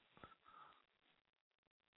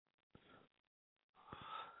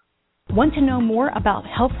 Want to know more about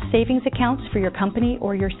health savings accounts for your company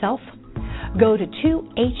or yourself? Go to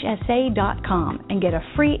 2hsa.com and get a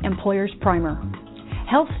free employer's primer.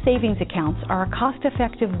 Health savings accounts are a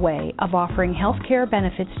cost-effective way of offering health care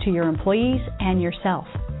benefits to your employees and yourself.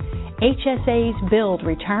 HSAs build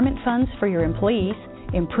retirement funds for your employees,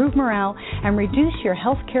 improve morale, and reduce your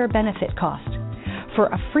health care benefit cost. For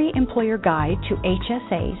a free employer guide to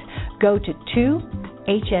HSAs, go to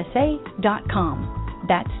 2hsa.com.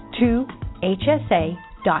 That's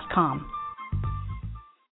 2hsa.com.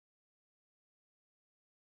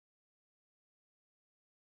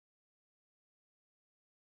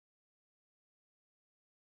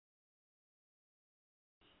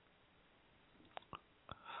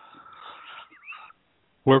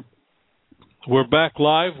 We're back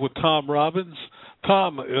live with Tom Robbins.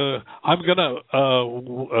 Tom, we're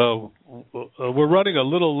running a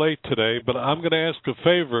little late today, but I'm going to ask a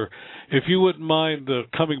favor. If you wouldn't mind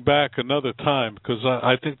coming back another time, because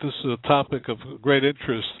I think this is a topic of great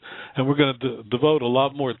interest, and we're going to devote a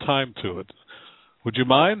lot more time to it. Would you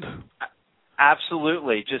mind?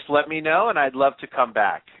 Absolutely. Just let me know, and I'd love to come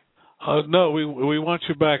back. No, we want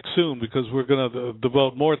you back soon because we're going to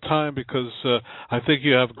devote more time because I think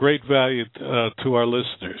you have great value to our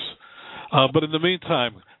listeners. But in the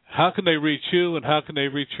meantime, how can they reach you and how can they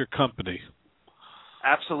reach your company?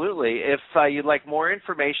 Absolutely. If you'd like more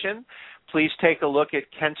information, please take a look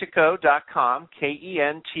at Kentico.com,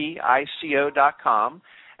 KENTICO.com.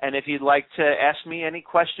 And if you'd like to ask me any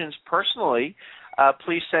questions personally,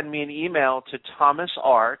 please send me an email to Thomas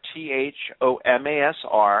R,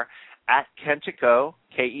 THOMASR, at Kentico,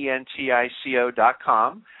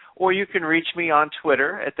 KENTICO.com, or you can reach me on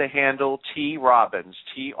Twitter at the handle TRobbins,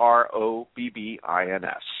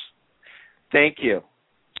 TROBBINS. Thank you.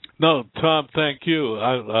 No, Tom, thank you.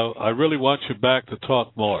 I really want you back to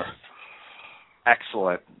talk more.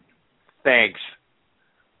 Excellent. Thanks.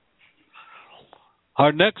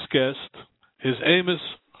 Our next guest is Amos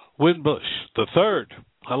Winbush III.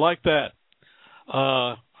 I like that.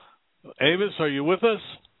 Amos, are you with us?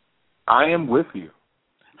 I am with you.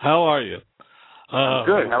 How are you? I'm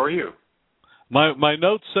good. How are you? My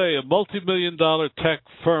notes say a multi-million-dollar tech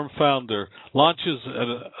firm founder launches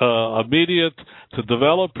a media to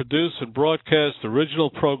develop, produce, and broadcast original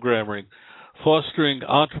programming, fostering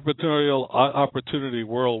entrepreneurial opportunity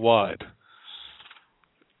worldwide.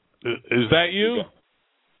 Is that you?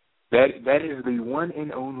 That is the one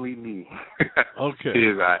and only me. Okay. It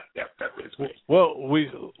is I. Yep, that is me. Well,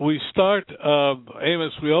 we start,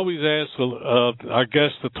 Amos, we always ask our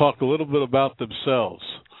guests to talk a little bit about themselves.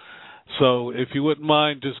 So if you wouldn't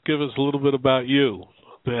mind, just give us a little bit about you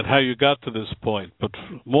and how you got to this point, but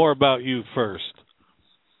more about you first.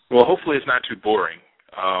 Well, hopefully it's not too boring.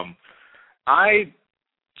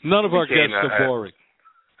 None of our guests are boring.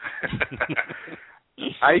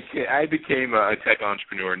 I became a tech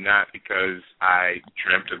entrepreneur not because I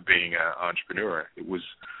dreamt of being an entrepreneur. It was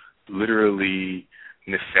literally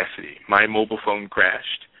necessity. My mobile phone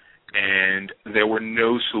crashed, and there were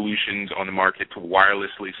no solutions on the market to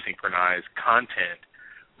wirelessly synchronize content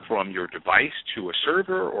from your device to a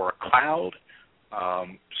server or a cloud.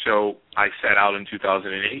 So I set out in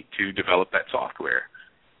 2008 to develop that software.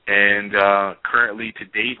 And currently, to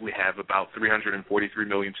date, we have about 343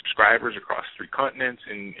 million subscribers across 3 continents,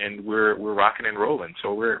 and we're rocking and rolling.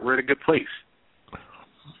 So we're at a good place.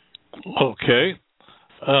 Okay.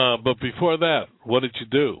 But before that, what did you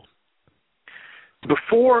do?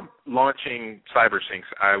 Before launching CyberSyncs,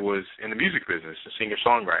 I was in the music business, a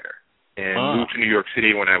singer-songwriter, and moved to New York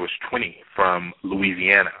City when I was 20 from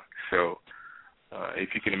Louisiana. So if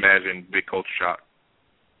you can imagine, big culture shock.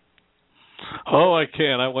 Oh, I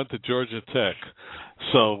can. I went to Georgia Tech.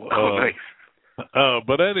 So, nice.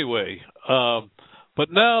 But anyway,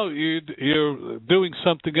 but now you're doing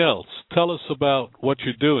something else. Tell us about what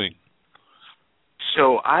you're doing.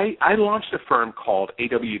 So I launched a firm called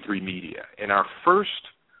AW3 Media, and our first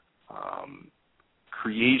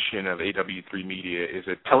creation of AW3 Media is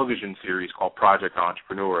a television series called Project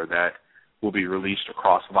Entrepreneur that will be released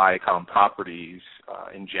across Viacom Properties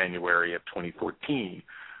in January of 2014,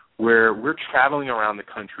 where we're traveling around the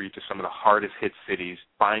country to some of the hardest hit cities,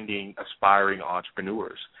 finding aspiring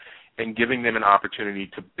entrepreneurs and giving them an opportunity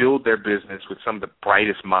to build their business with some of the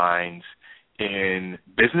brightest minds in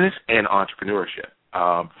business and entrepreneurship,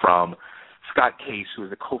 from Scott Case, who is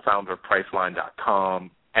the co-founder of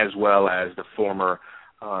Priceline.com, as well as the former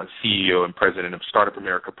CEO and president of Startup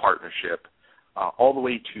America Partnership, all the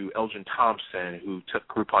way to Elgin Thompson, who took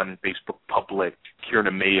Groupon and Facebook public.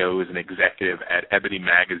 Kierna Mayo is an executive at Ebony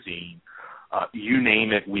Magazine. You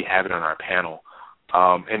name it, we have it on our panel.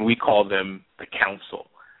 And we call them the council.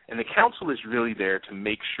 And the council is really there to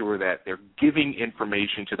make sure that they're giving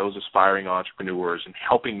information to those aspiring entrepreneurs and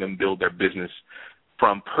helping them build their business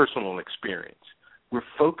from personal experience. We're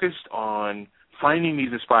focused on finding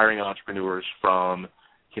these aspiring entrepreneurs from,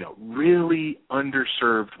 really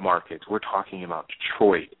underserved markets. We're talking about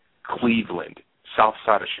Detroit, Cleveland, south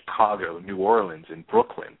side of Chicago, New Orleans, and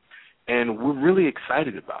Brooklyn. And we're really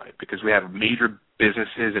excited about it because we have major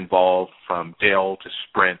businesses involved from Dell to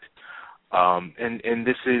Sprint. And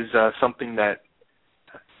this is something that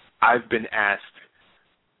I've been asked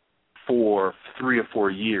for 3 or 4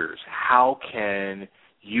 years. How can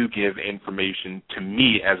you give information to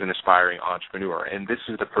me as an aspiring entrepreneur? And this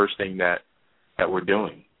is the first thing that we're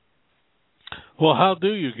doing. Well, how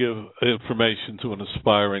do you give information to an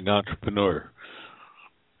aspiring entrepreneur?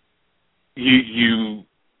 You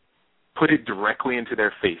put it directly into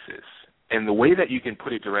their faces. And the way that you can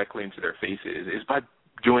put it directly into their faces is by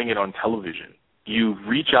doing it on television. You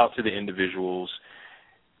reach out to the individuals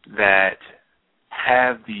that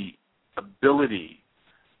have the ability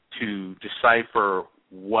to decipher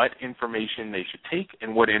what information they should take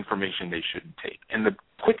and what information they shouldn't take. And the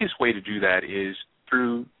quickest way to do that is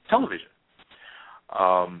through television.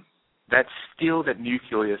 That skill, that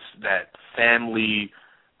nucleus that family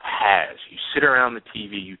has. You sit around the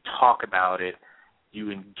TV, you talk about it,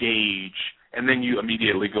 you engage, and then you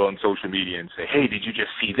immediately go on social media and say, hey, did you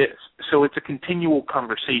just see this? So it's a continual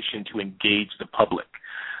conversation to engage the public.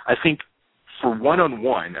 I think for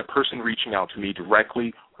one-on-one, a person reaching out to me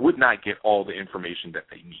directly would not get all the information that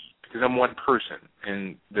they need because I'm one person.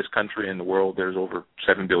 In this country and the world, there's over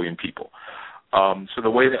 7 billion people. So the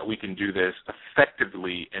way that we can do this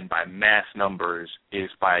effectively and by mass numbers is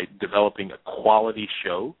by developing a quality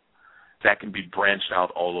show that can be branched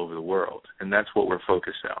out all over the world, and that's what we're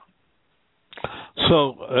focused on.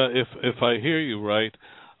 So if I hear you right,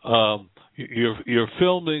 you're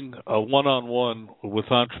filming a one-on-one with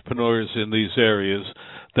entrepreneurs in these areas,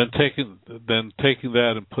 then taking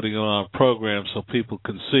that and putting it on a program so people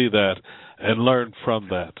can see that and learn from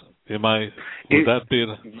that. Would that be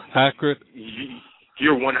accurate?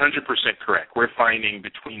 You're 100% correct. We're finding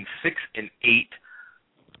between 6 and 8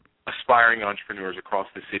 aspiring entrepreneurs across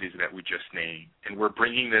the cities that we just named, and we're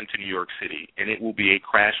bringing them to New York City, and it will be a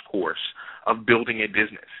crash course of building a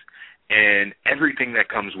business and everything that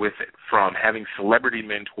comes with it, from having celebrity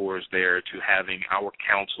mentors there to having our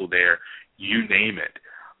counsel there, you name it.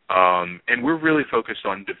 And we're really focused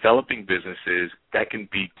on developing businesses that can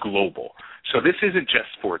be global. So this isn't just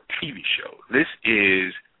for a TV show. This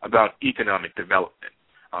is about economic development.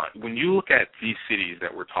 When you look at these cities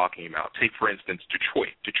that we're talking about, take, for instance,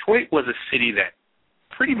 Detroit. Detroit was a city that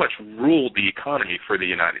pretty much ruled the economy for the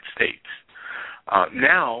United States.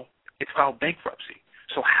 Now it's filed bankruptcy.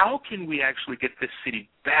 So how can we actually get this city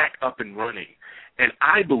back up and running? And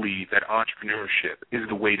I believe that entrepreneurship is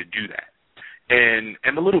the way to do that. And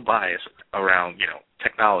I'm a little biased around,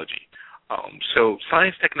 technology. So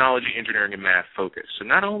science, technology, engineering, and math focus. So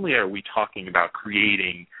not only are we talking about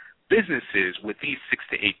creating businesses with these 6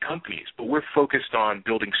 to 8 companies, but we're focused on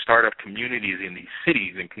building startup communities in these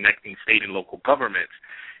cities and connecting state and local governments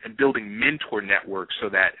and building mentor networks so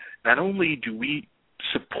that not only do we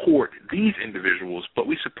support these individuals, but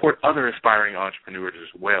we support other aspiring entrepreneurs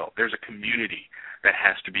as well. There's a community that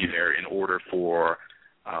has to be there in order for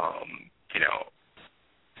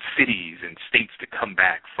cities and states to come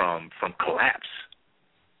back from collapse.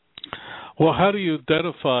 Well, how do you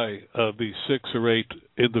identify these 6 or 8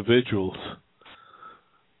 individuals?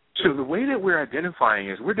 So the way that we're identifying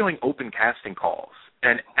is we're doing open casting calls.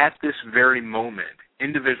 And at this very moment,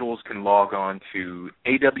 individuals can log on to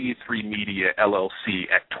AW3 Media LLC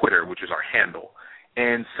at Twitter, which is our handle,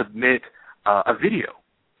 and submit a video.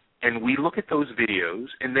 And we look at those videos,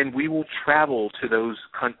 and then we will travel to those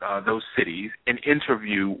cities and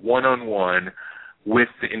interview one-on-one with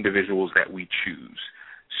the individuals that we choose.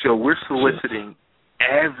 So we're soliciting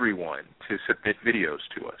everyone to submit videos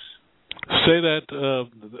to us. Say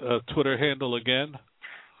that Twitter handle again.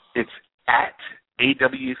 It's at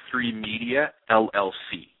AW3 Media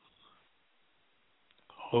LLC.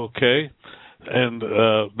 Okay. And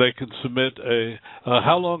they can submit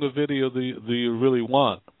how long a video do you really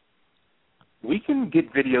want? We can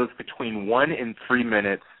get videos between 1 and 3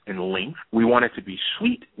 minutes in length. We want it to be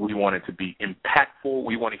sweet. We want it to be impactful.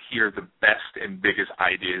 We want to hear the best and biggest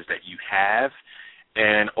ideas that you have.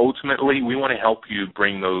 And ultimately, we want to help you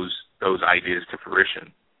bring those ideas to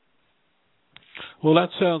fruition. Well, that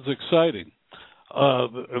sounds exciting.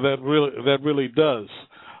 That really does.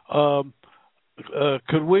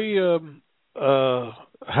 Could we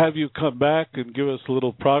have you come back and give us a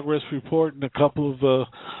little progress report in a couple of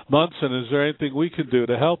months? And is there anything we can do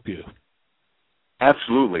to help you?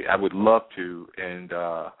 Absolutely, I would love to. And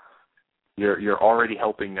you're already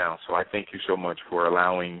helping now, so I thank you so much for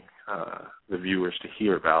allowing the viewers to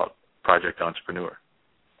hear about Project Entrepreneur.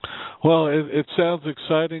 Well, it sounds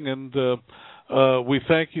exciting, and we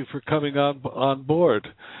thank you for coming on board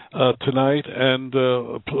tonight, and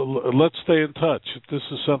let's stay in touch. This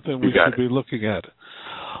is something we should be looking at.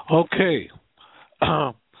 Okay.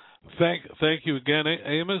 Thank you again,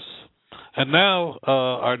 Amos. And now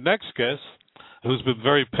our next guest, who's been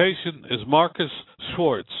very patient, is Marcus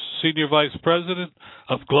Schwartz, Senior Vice President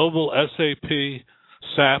of Global SAP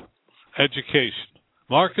Education.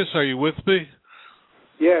 Marcus, are you with me?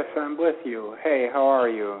 Yes, I'm with you. Hey, how are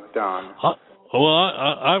you, Don? Well,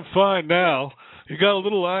 I'm fine now. You got a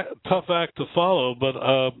little tough act to follow, but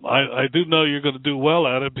I do know you're going to do well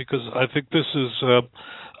at it, because I think this is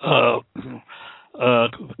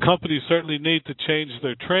companies certainly need to change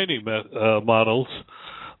their training models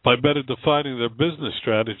by better defining their business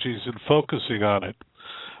strategies and focusing on it.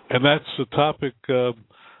 And that's the topic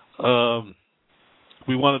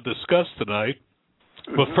we want to discuss tonight.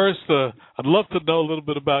 Mm-hmm. But first, I'd love to know a little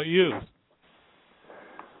bit about you.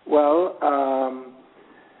 Well,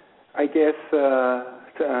 I guess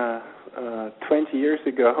 20 years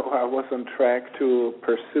ago, I was on track to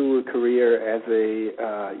pursue a career as a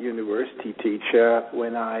university teacher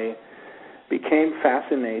when I became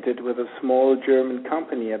fascinated with a small German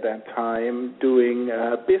company at that time doing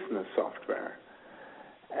business software.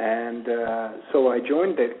 And so I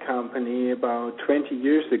joined that company about 20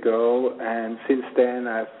 years ago, and since then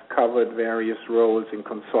I've covered various roles in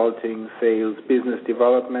consulting, sales, business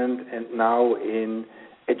development, and now in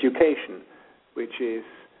education, which is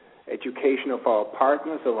education of our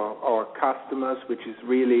partners, of our customers, which is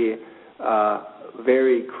really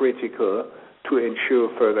very critical to ensure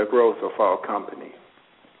further growth of our company.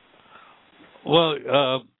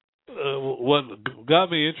 Well, what got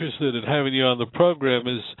me interested in having you on the program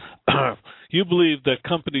is you believe that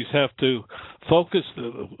companies have to focus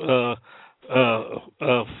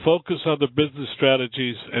focus on the business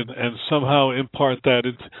strategies and somehow impart that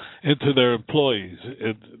into their employees.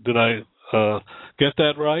 Did I get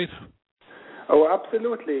that right? Oh,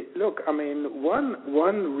 absolutely. Look, I mean,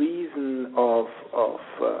 one reason of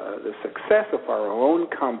the success of our own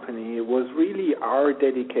company was really our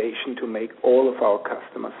dedication to make all of our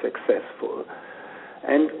customers successful,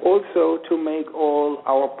 and also to make all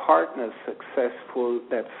our partners successful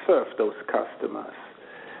that serve those customers.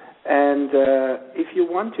 And if you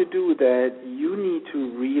want to do that, you need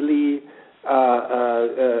to really,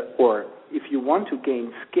 or if you want to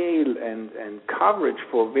gain scale and coverage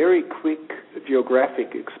for very quick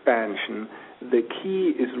geographic expansion, the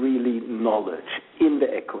key is really knowledge in the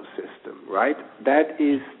ecosystem, right? That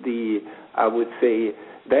is I would say,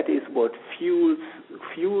 that is what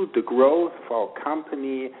fueled the growth of our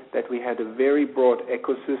company, that we had a very broad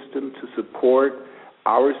ecosystem to support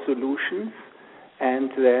our solutions,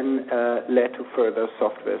 and then led to further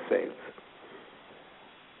software sales.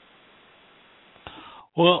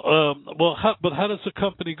 But how does a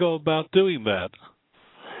company go about doing that?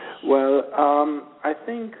 Well, I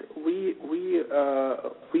think we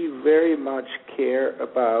very much care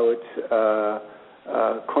about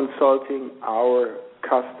consulting our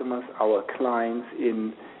customers, our clients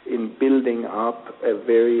in building up a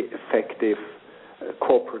very effective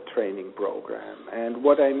corporate training program. And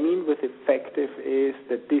what I mean with effective is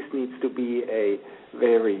that this needs to be a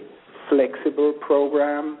very flexible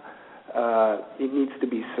program. It needs to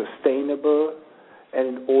be sustainable,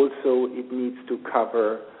 and also it needs to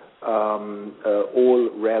cover all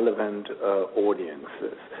relevant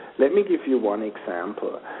audiences. Let me give you one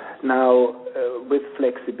example. Now, with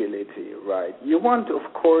flexibility, right? You want, of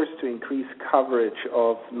course, to increase coverage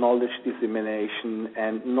of knowledge dissemination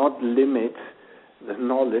and not limit the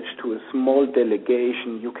knowledge to a small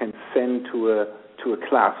delegation you can send to a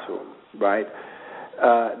classroom, right?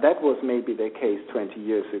 That was maybe the case 20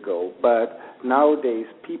 years ago, but nowadays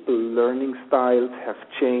people learning styles have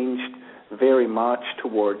changed very much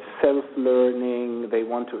towards self-learning. They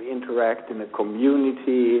want to interact in a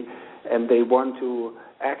community, and they want to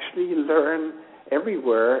actually learn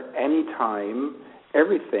everywhere, anytime,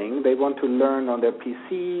 everything. They want to learn on their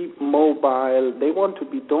PC, mobile. They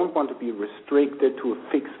don't want to be restricted to a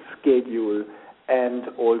fixed schedule and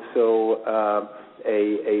also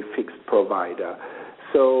a fixed provider.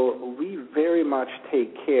 So we very much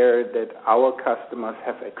take care that our customers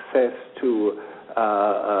have access to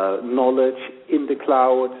knowledge in the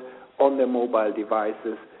cloud, on their mobile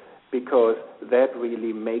devices, because that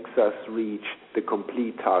really makes us reach the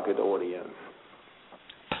complete target audience.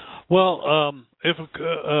 Well,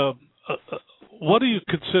 what do you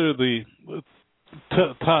consider the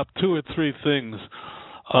top 2 or 3 things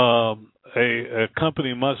a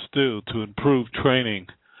company must do to improve training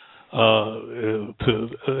and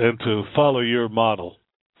to follow your model?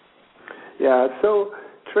 Yeah, so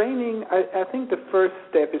training, I think the first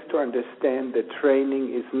step is to understand that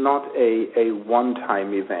training is not a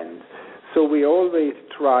one-time event. So we always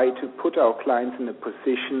try to put our clients in a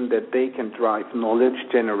position that they can drive knowledge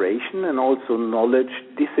generation and also knowledge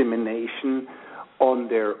dissemination on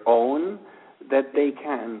their own, that they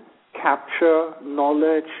can capture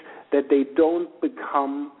knowledge, that they don't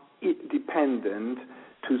become dependent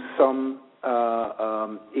to some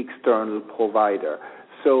external provider.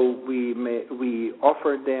 So we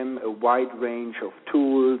offer them a wide range of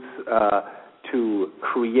tools to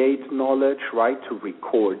create knowledge, right, to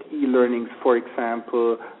record e-learnings, for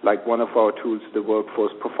example, like one of our tools, the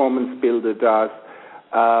Workforce Performance Builder does.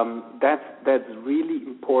 That's really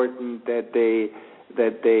important that they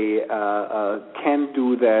can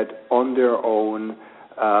do that on their own,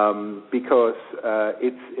 because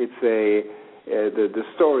the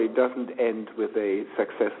story doesn't end with a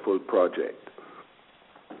successful project.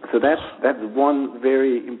 So that's one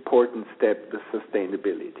very important step, the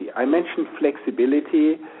sustainability. I mentioned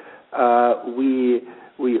flexibility.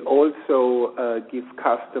 We also give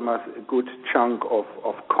customers a good chunk of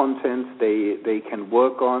content they can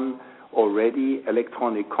work on already,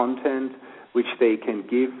 electronic content, which they can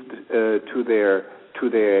give to their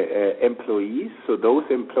employees. So those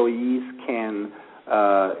employees can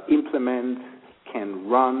implement, can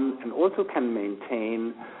run, and also can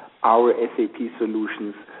maintain our SAP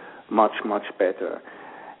solutions much, much better.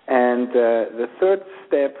 And the third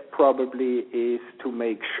step probably is to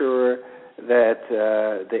make sure that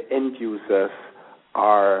the end users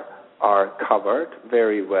are covered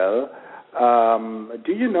very well.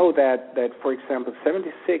 Do you know that for example, a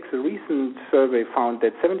recent survey found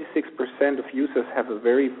that 76% of users have a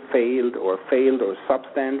very failed or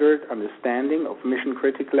substandard understanding of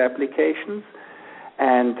mission-critical applications?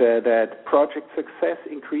 and that project success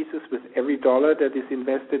increases with every dollar that is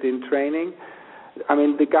invested in training. I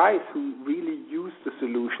mean, the guys who really use the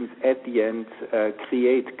solutions at the end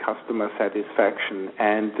create customer satisfaction,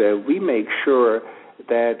 and we make sure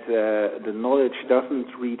that the knowledge doesn't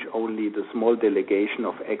reach only the small delegation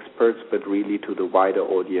of experts, but really to the wider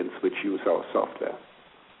audience which use our software.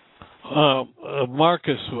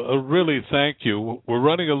 Marcus, really thank you. We're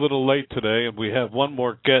running a little late today, and we have one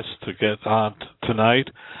more guest to get on tonight.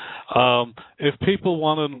 If people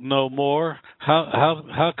want to know more,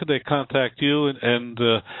 how could they contact you and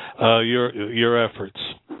your efforts?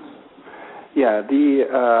 Yeah,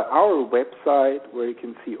 our website where you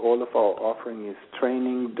can see all of our offering is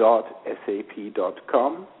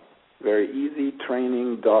training.sap.com. Very easy,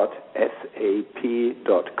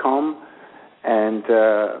 training.sap.com. And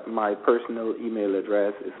my personal email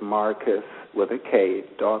address is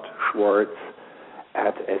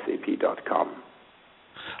marcus.schwartz@sap.com.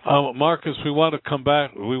 Marcus, we want to come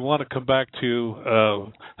back. We want to come back to you,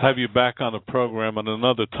 have you back on the program at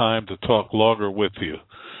another time to talk longer with you.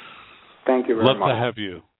 Thank you very much. Love to have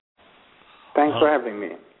you. Thanks for having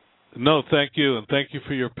me. No, thank you, and thank you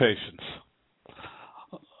for your patience.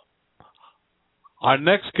 Our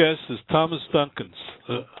next guest is Thomas Duncans.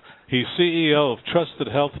 He's CEO of Trusted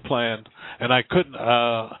Health Plan, and I couldn't.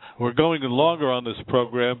 We're going longer on this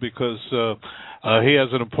program because he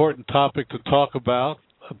has an important topic to talk about.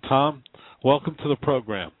 Tom, welcome to the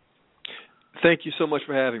program. Thank you so much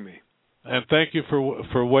for having me. And thank you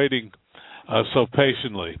for waiting so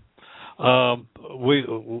patiently.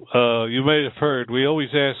 You may have heard, we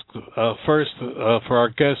always ask first for our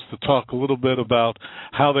guests to talk a little bit about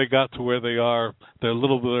how they got to where they are, their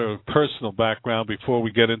little bit of personal background before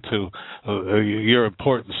we get into your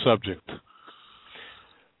important subject.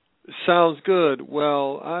 Sounds good.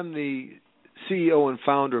 Well, I'm the CEO and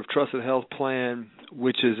founder of Trusted Health Plan,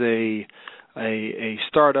 which is a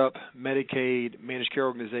startup Medicaid managed care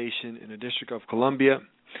organization in the District of Columbia.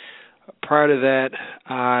 Prior to that,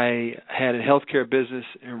 I had a healthcare business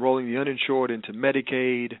enrolling the uninsured into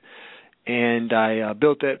Medicaid, and I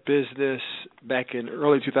built that business back in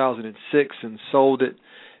early 2006 and sold it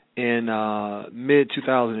in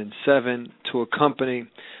mid-2007 to a company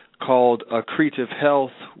called Accretive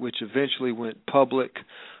Health, which eventually went public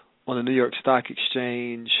on the New York Stock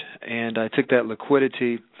Exchange, and I took that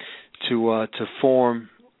liquidity to form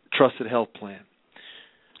Trusted Health Plan.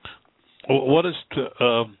 What is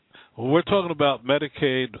we're talking about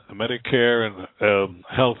Medicaid, Medicare, and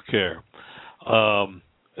health care.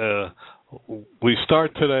 We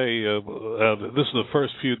start today. This is the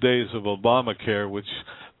first few days of Obamacare, which is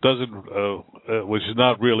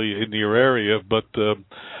not really in your area. But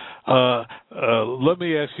let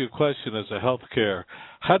me ask you a question as a health care.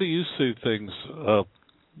 How do you see things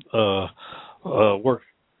work?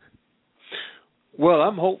 Well,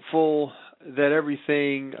 I'm hopeful that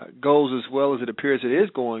everything goes as well as it appears it is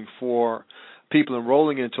going for people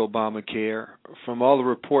enrolling into Obamacare. From all the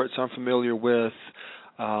reports I'm familiar with,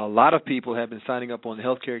 a lot of people have been signing up on the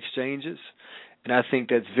healthcare exchanges, and I think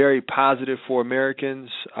that's very positive for Americans.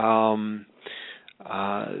 There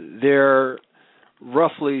are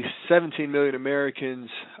roughly 17 million Americans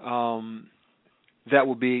that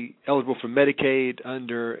will be eligible for Medicaid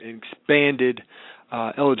under expanded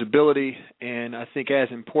eligibility, and I think as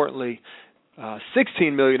importantly,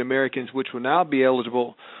 16 million Americans which will now be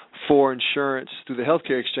eligible for insurance through the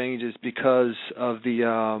healthcare exchanges because of the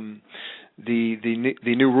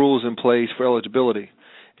new rules in place for eligibility.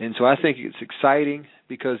 And so I think it's exciting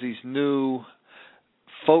because these new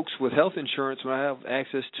folks with health insurance will have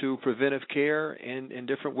access to preventive care and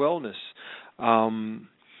different wellness,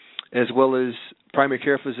 as well as primary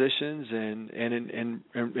care physicians and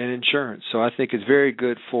insurance. So I think it's very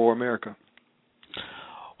good for America.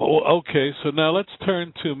 Okay, so now let's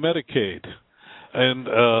turn to Medicaid and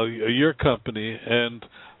your company. And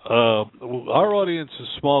our audience is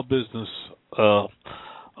small business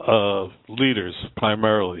leaders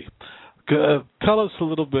primarily. Tell us a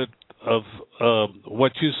little bit of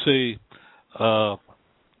what you see,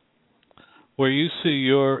 where you see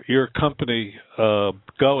your company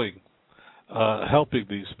going, helping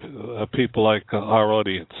these people like our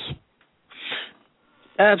audience.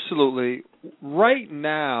 Absolutely. Right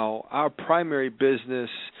now, our primary business,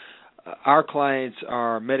 our clients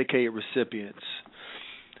are Medicaid recipients.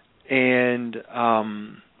 And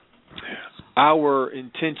our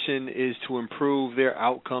intention is to improve their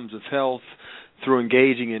outcomes of health through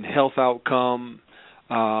engaging in health outcome,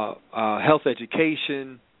 health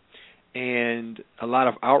education, and a lot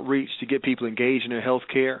of outreach to get people engaged in their health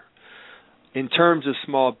care. In terms of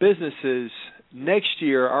small businesses, next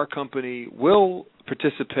year our company will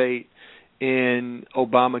participate in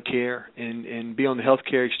Obamacare and be on the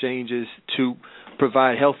healthcare exchanges to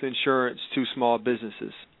provide health insurance to small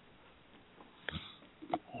businesses.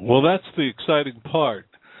 Well, that's the exciting part.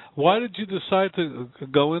 Why did you decide to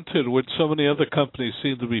go into it when so many other companies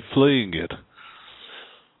seem to be fleeing it?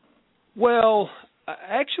 Well,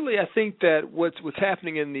 actually, I think that what's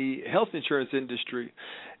happening in the health insurance industry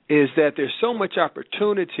is that there's so much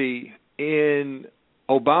opportunity in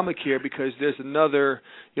Obamacare because there's another,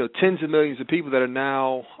 tens of millions of people that are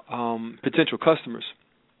now potential customers.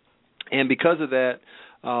 And because of that,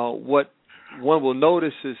 what one will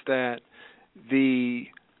notice is that the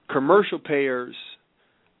commercial payers,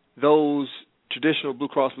 those traditional Blue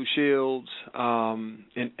Cross Blue Shields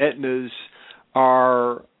and Aetnas,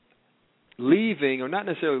 are leaving, or not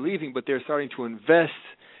necessarily leaving, but they're starting to invest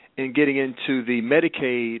in getting into the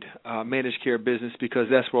Medicaid managed care business because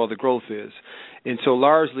that's where all the growth is. And so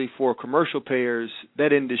largely for commercial payers,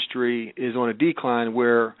 that industry is on a decline,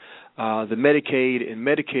 where the Medicaid and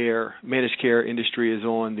Medicare managed care industry is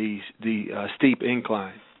on the steep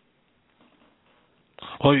incline.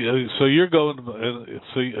 Oh, so you're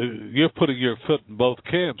you're putting your foot in both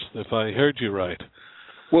camps, if I heard you right.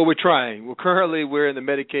 Well, we're trying. We're in the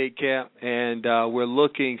Medicaid camp, and we're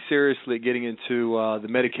looking seriously at getting into the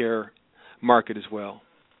Medicare market as well.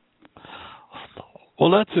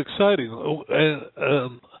 Well, that's exciting.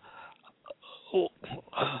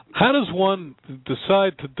 How does one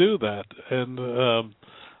decide to do that? And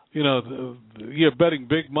you're betting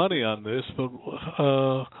big money on this, but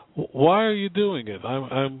why are you doing it?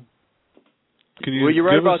 Well, you're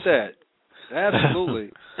right about that.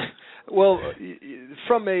 Absolutely. Well,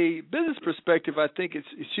 from a business perspective, I think it's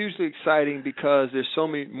hugely exciting because there's so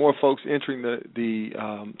many more folks entering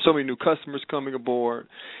so many new customers coming aboard,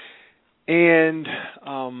 and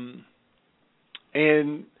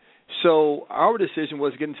so our decision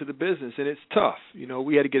was to get into the business, and it's tough.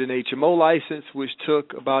 We had to get an HMO license, which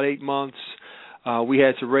took about 8 months. We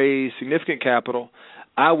had to raise significant capital.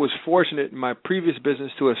 I was fortunate in my previous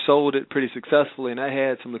business to have sold it pretty successfully, and I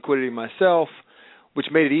had some liquidity myself, which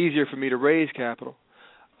made it easier for me to raise capital.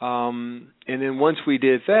 And then once we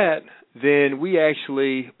did that, then we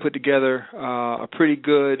actually put together a pretty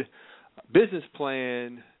good business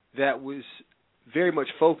plan that was very much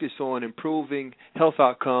focused on improving health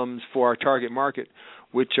outcomes for our target market,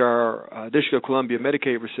 which are District of Columbia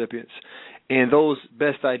Medicaid recipients. And those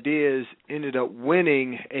best ideas ended up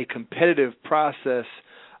winning a competitive process,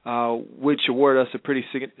 which awarded us a pretty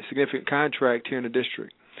significant contract here in the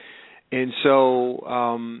district. And so,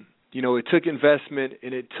 it took investment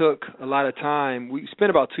and it took a lot of time. We spent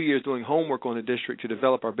about 2 years doing homework on the district to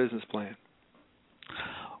develop our business plan.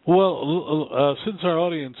 Well, since our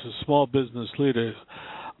audience is small business leaders,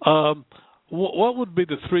 what would be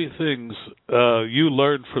the three things you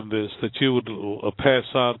learned from this that you would pass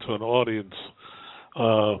on to an audience,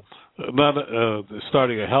 not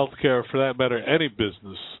starting a healthcare, for that matter, any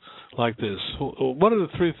business like this? What are the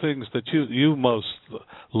three things that you most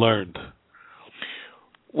learned?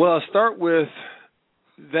 Well, I'll start with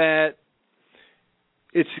that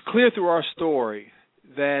it's clear through our story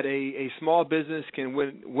that a small business can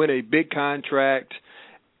win a big contract.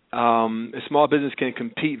 A small business can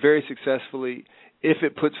compete very successfully if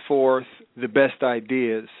it puts forth the best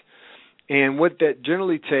ideas. And what that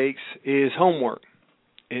generally takes is homework.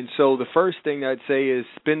 And so the first thing I'd say is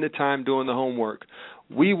spend the time doing the homework.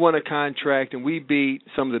 We won a contract and we beat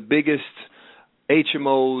some of the biggest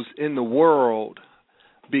HMOs in the world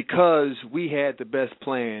because we had the best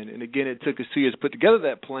plan. And again, it took us 2 years to put together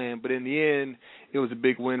that plan, but in the end, it was a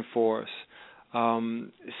big win for us.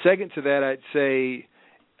 Second to that, I'd say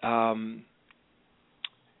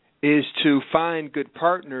is to find good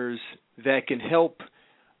partners that can help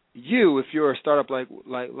you if you're a startup like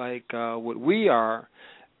what we are.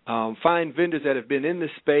 Find vendors that have been in the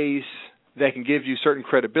space that can give you certain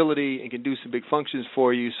credibility and can do some big functions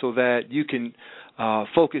for you so that you can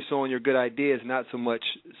focus on your good ideas, not so much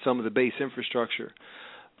some of the base infrastructure.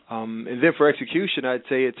 And then for execution, I'd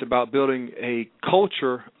say it's about building a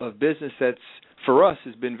culture of business that's, for us,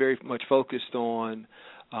 has been very much focused on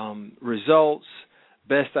results,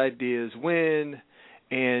 best ideas win,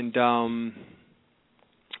 and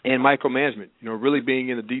micromanagement. Really being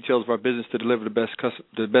in the details of our business to deliver the best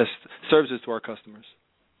services to our customers.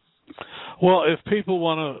 Well, if people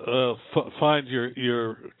want to find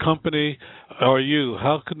your company or you,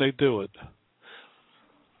 how can they do it?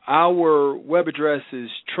 Our web address is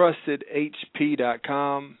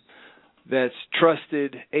trustedhp.com. That's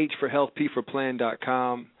trusted, H for health, P for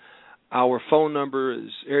plan.com. Our phone number is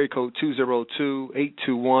area code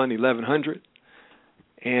 202-821-1100.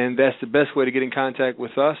 and that's the best way to get in contact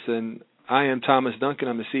with us. And I am Thomas Duncan.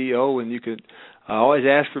 I'm the CEO, and you could always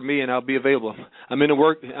ask for me, and I'll be available. I'm in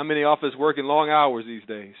the office working long hours these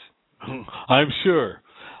days. I'm sure.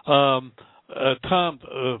 Tom,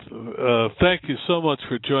 thank you so much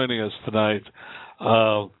for joining us tonight.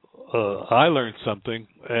 I learned something,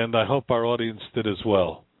 and I hope our audience did as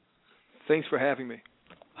well. Thanks for having me.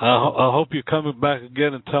 I hope you're coming back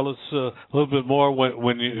again and tell us a little bit more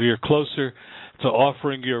when you're closer to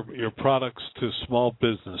offering your products to small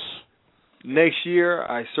business. Next year,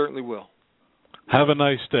 I certainly will. Have a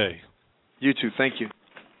nice day. You too. Thank you.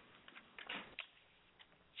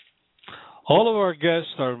 All of our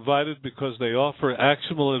guests are invited because they offer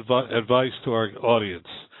actionable advice to our audience.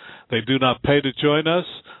 They do not pay to join us,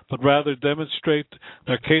 but rather demonstrate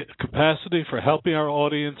their capacity for helping our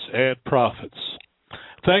audience add profits.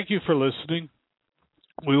 Thank you for listening.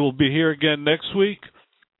 We will be here again next week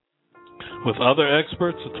with other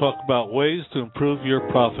experts to talk about ways to improve your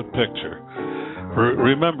profit picture.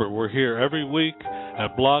 Remember, we're here every week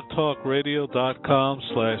at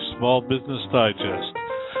blogtalkradio.com/smallbusinessdigest.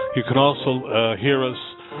 You can also hear us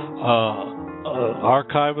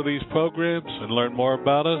archive of these programs and learn more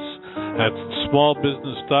about us at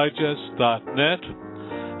smallbusinessdigest.net.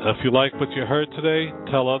 If you like what you heard today,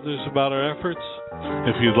 tell others about our efforts.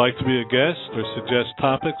 If you'd like to be a guest or suggest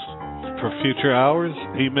topics for future hours,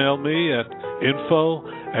 email me at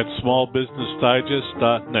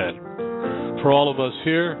info@smallbusinessdigest.net. For all of us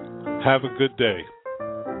here, have a good day.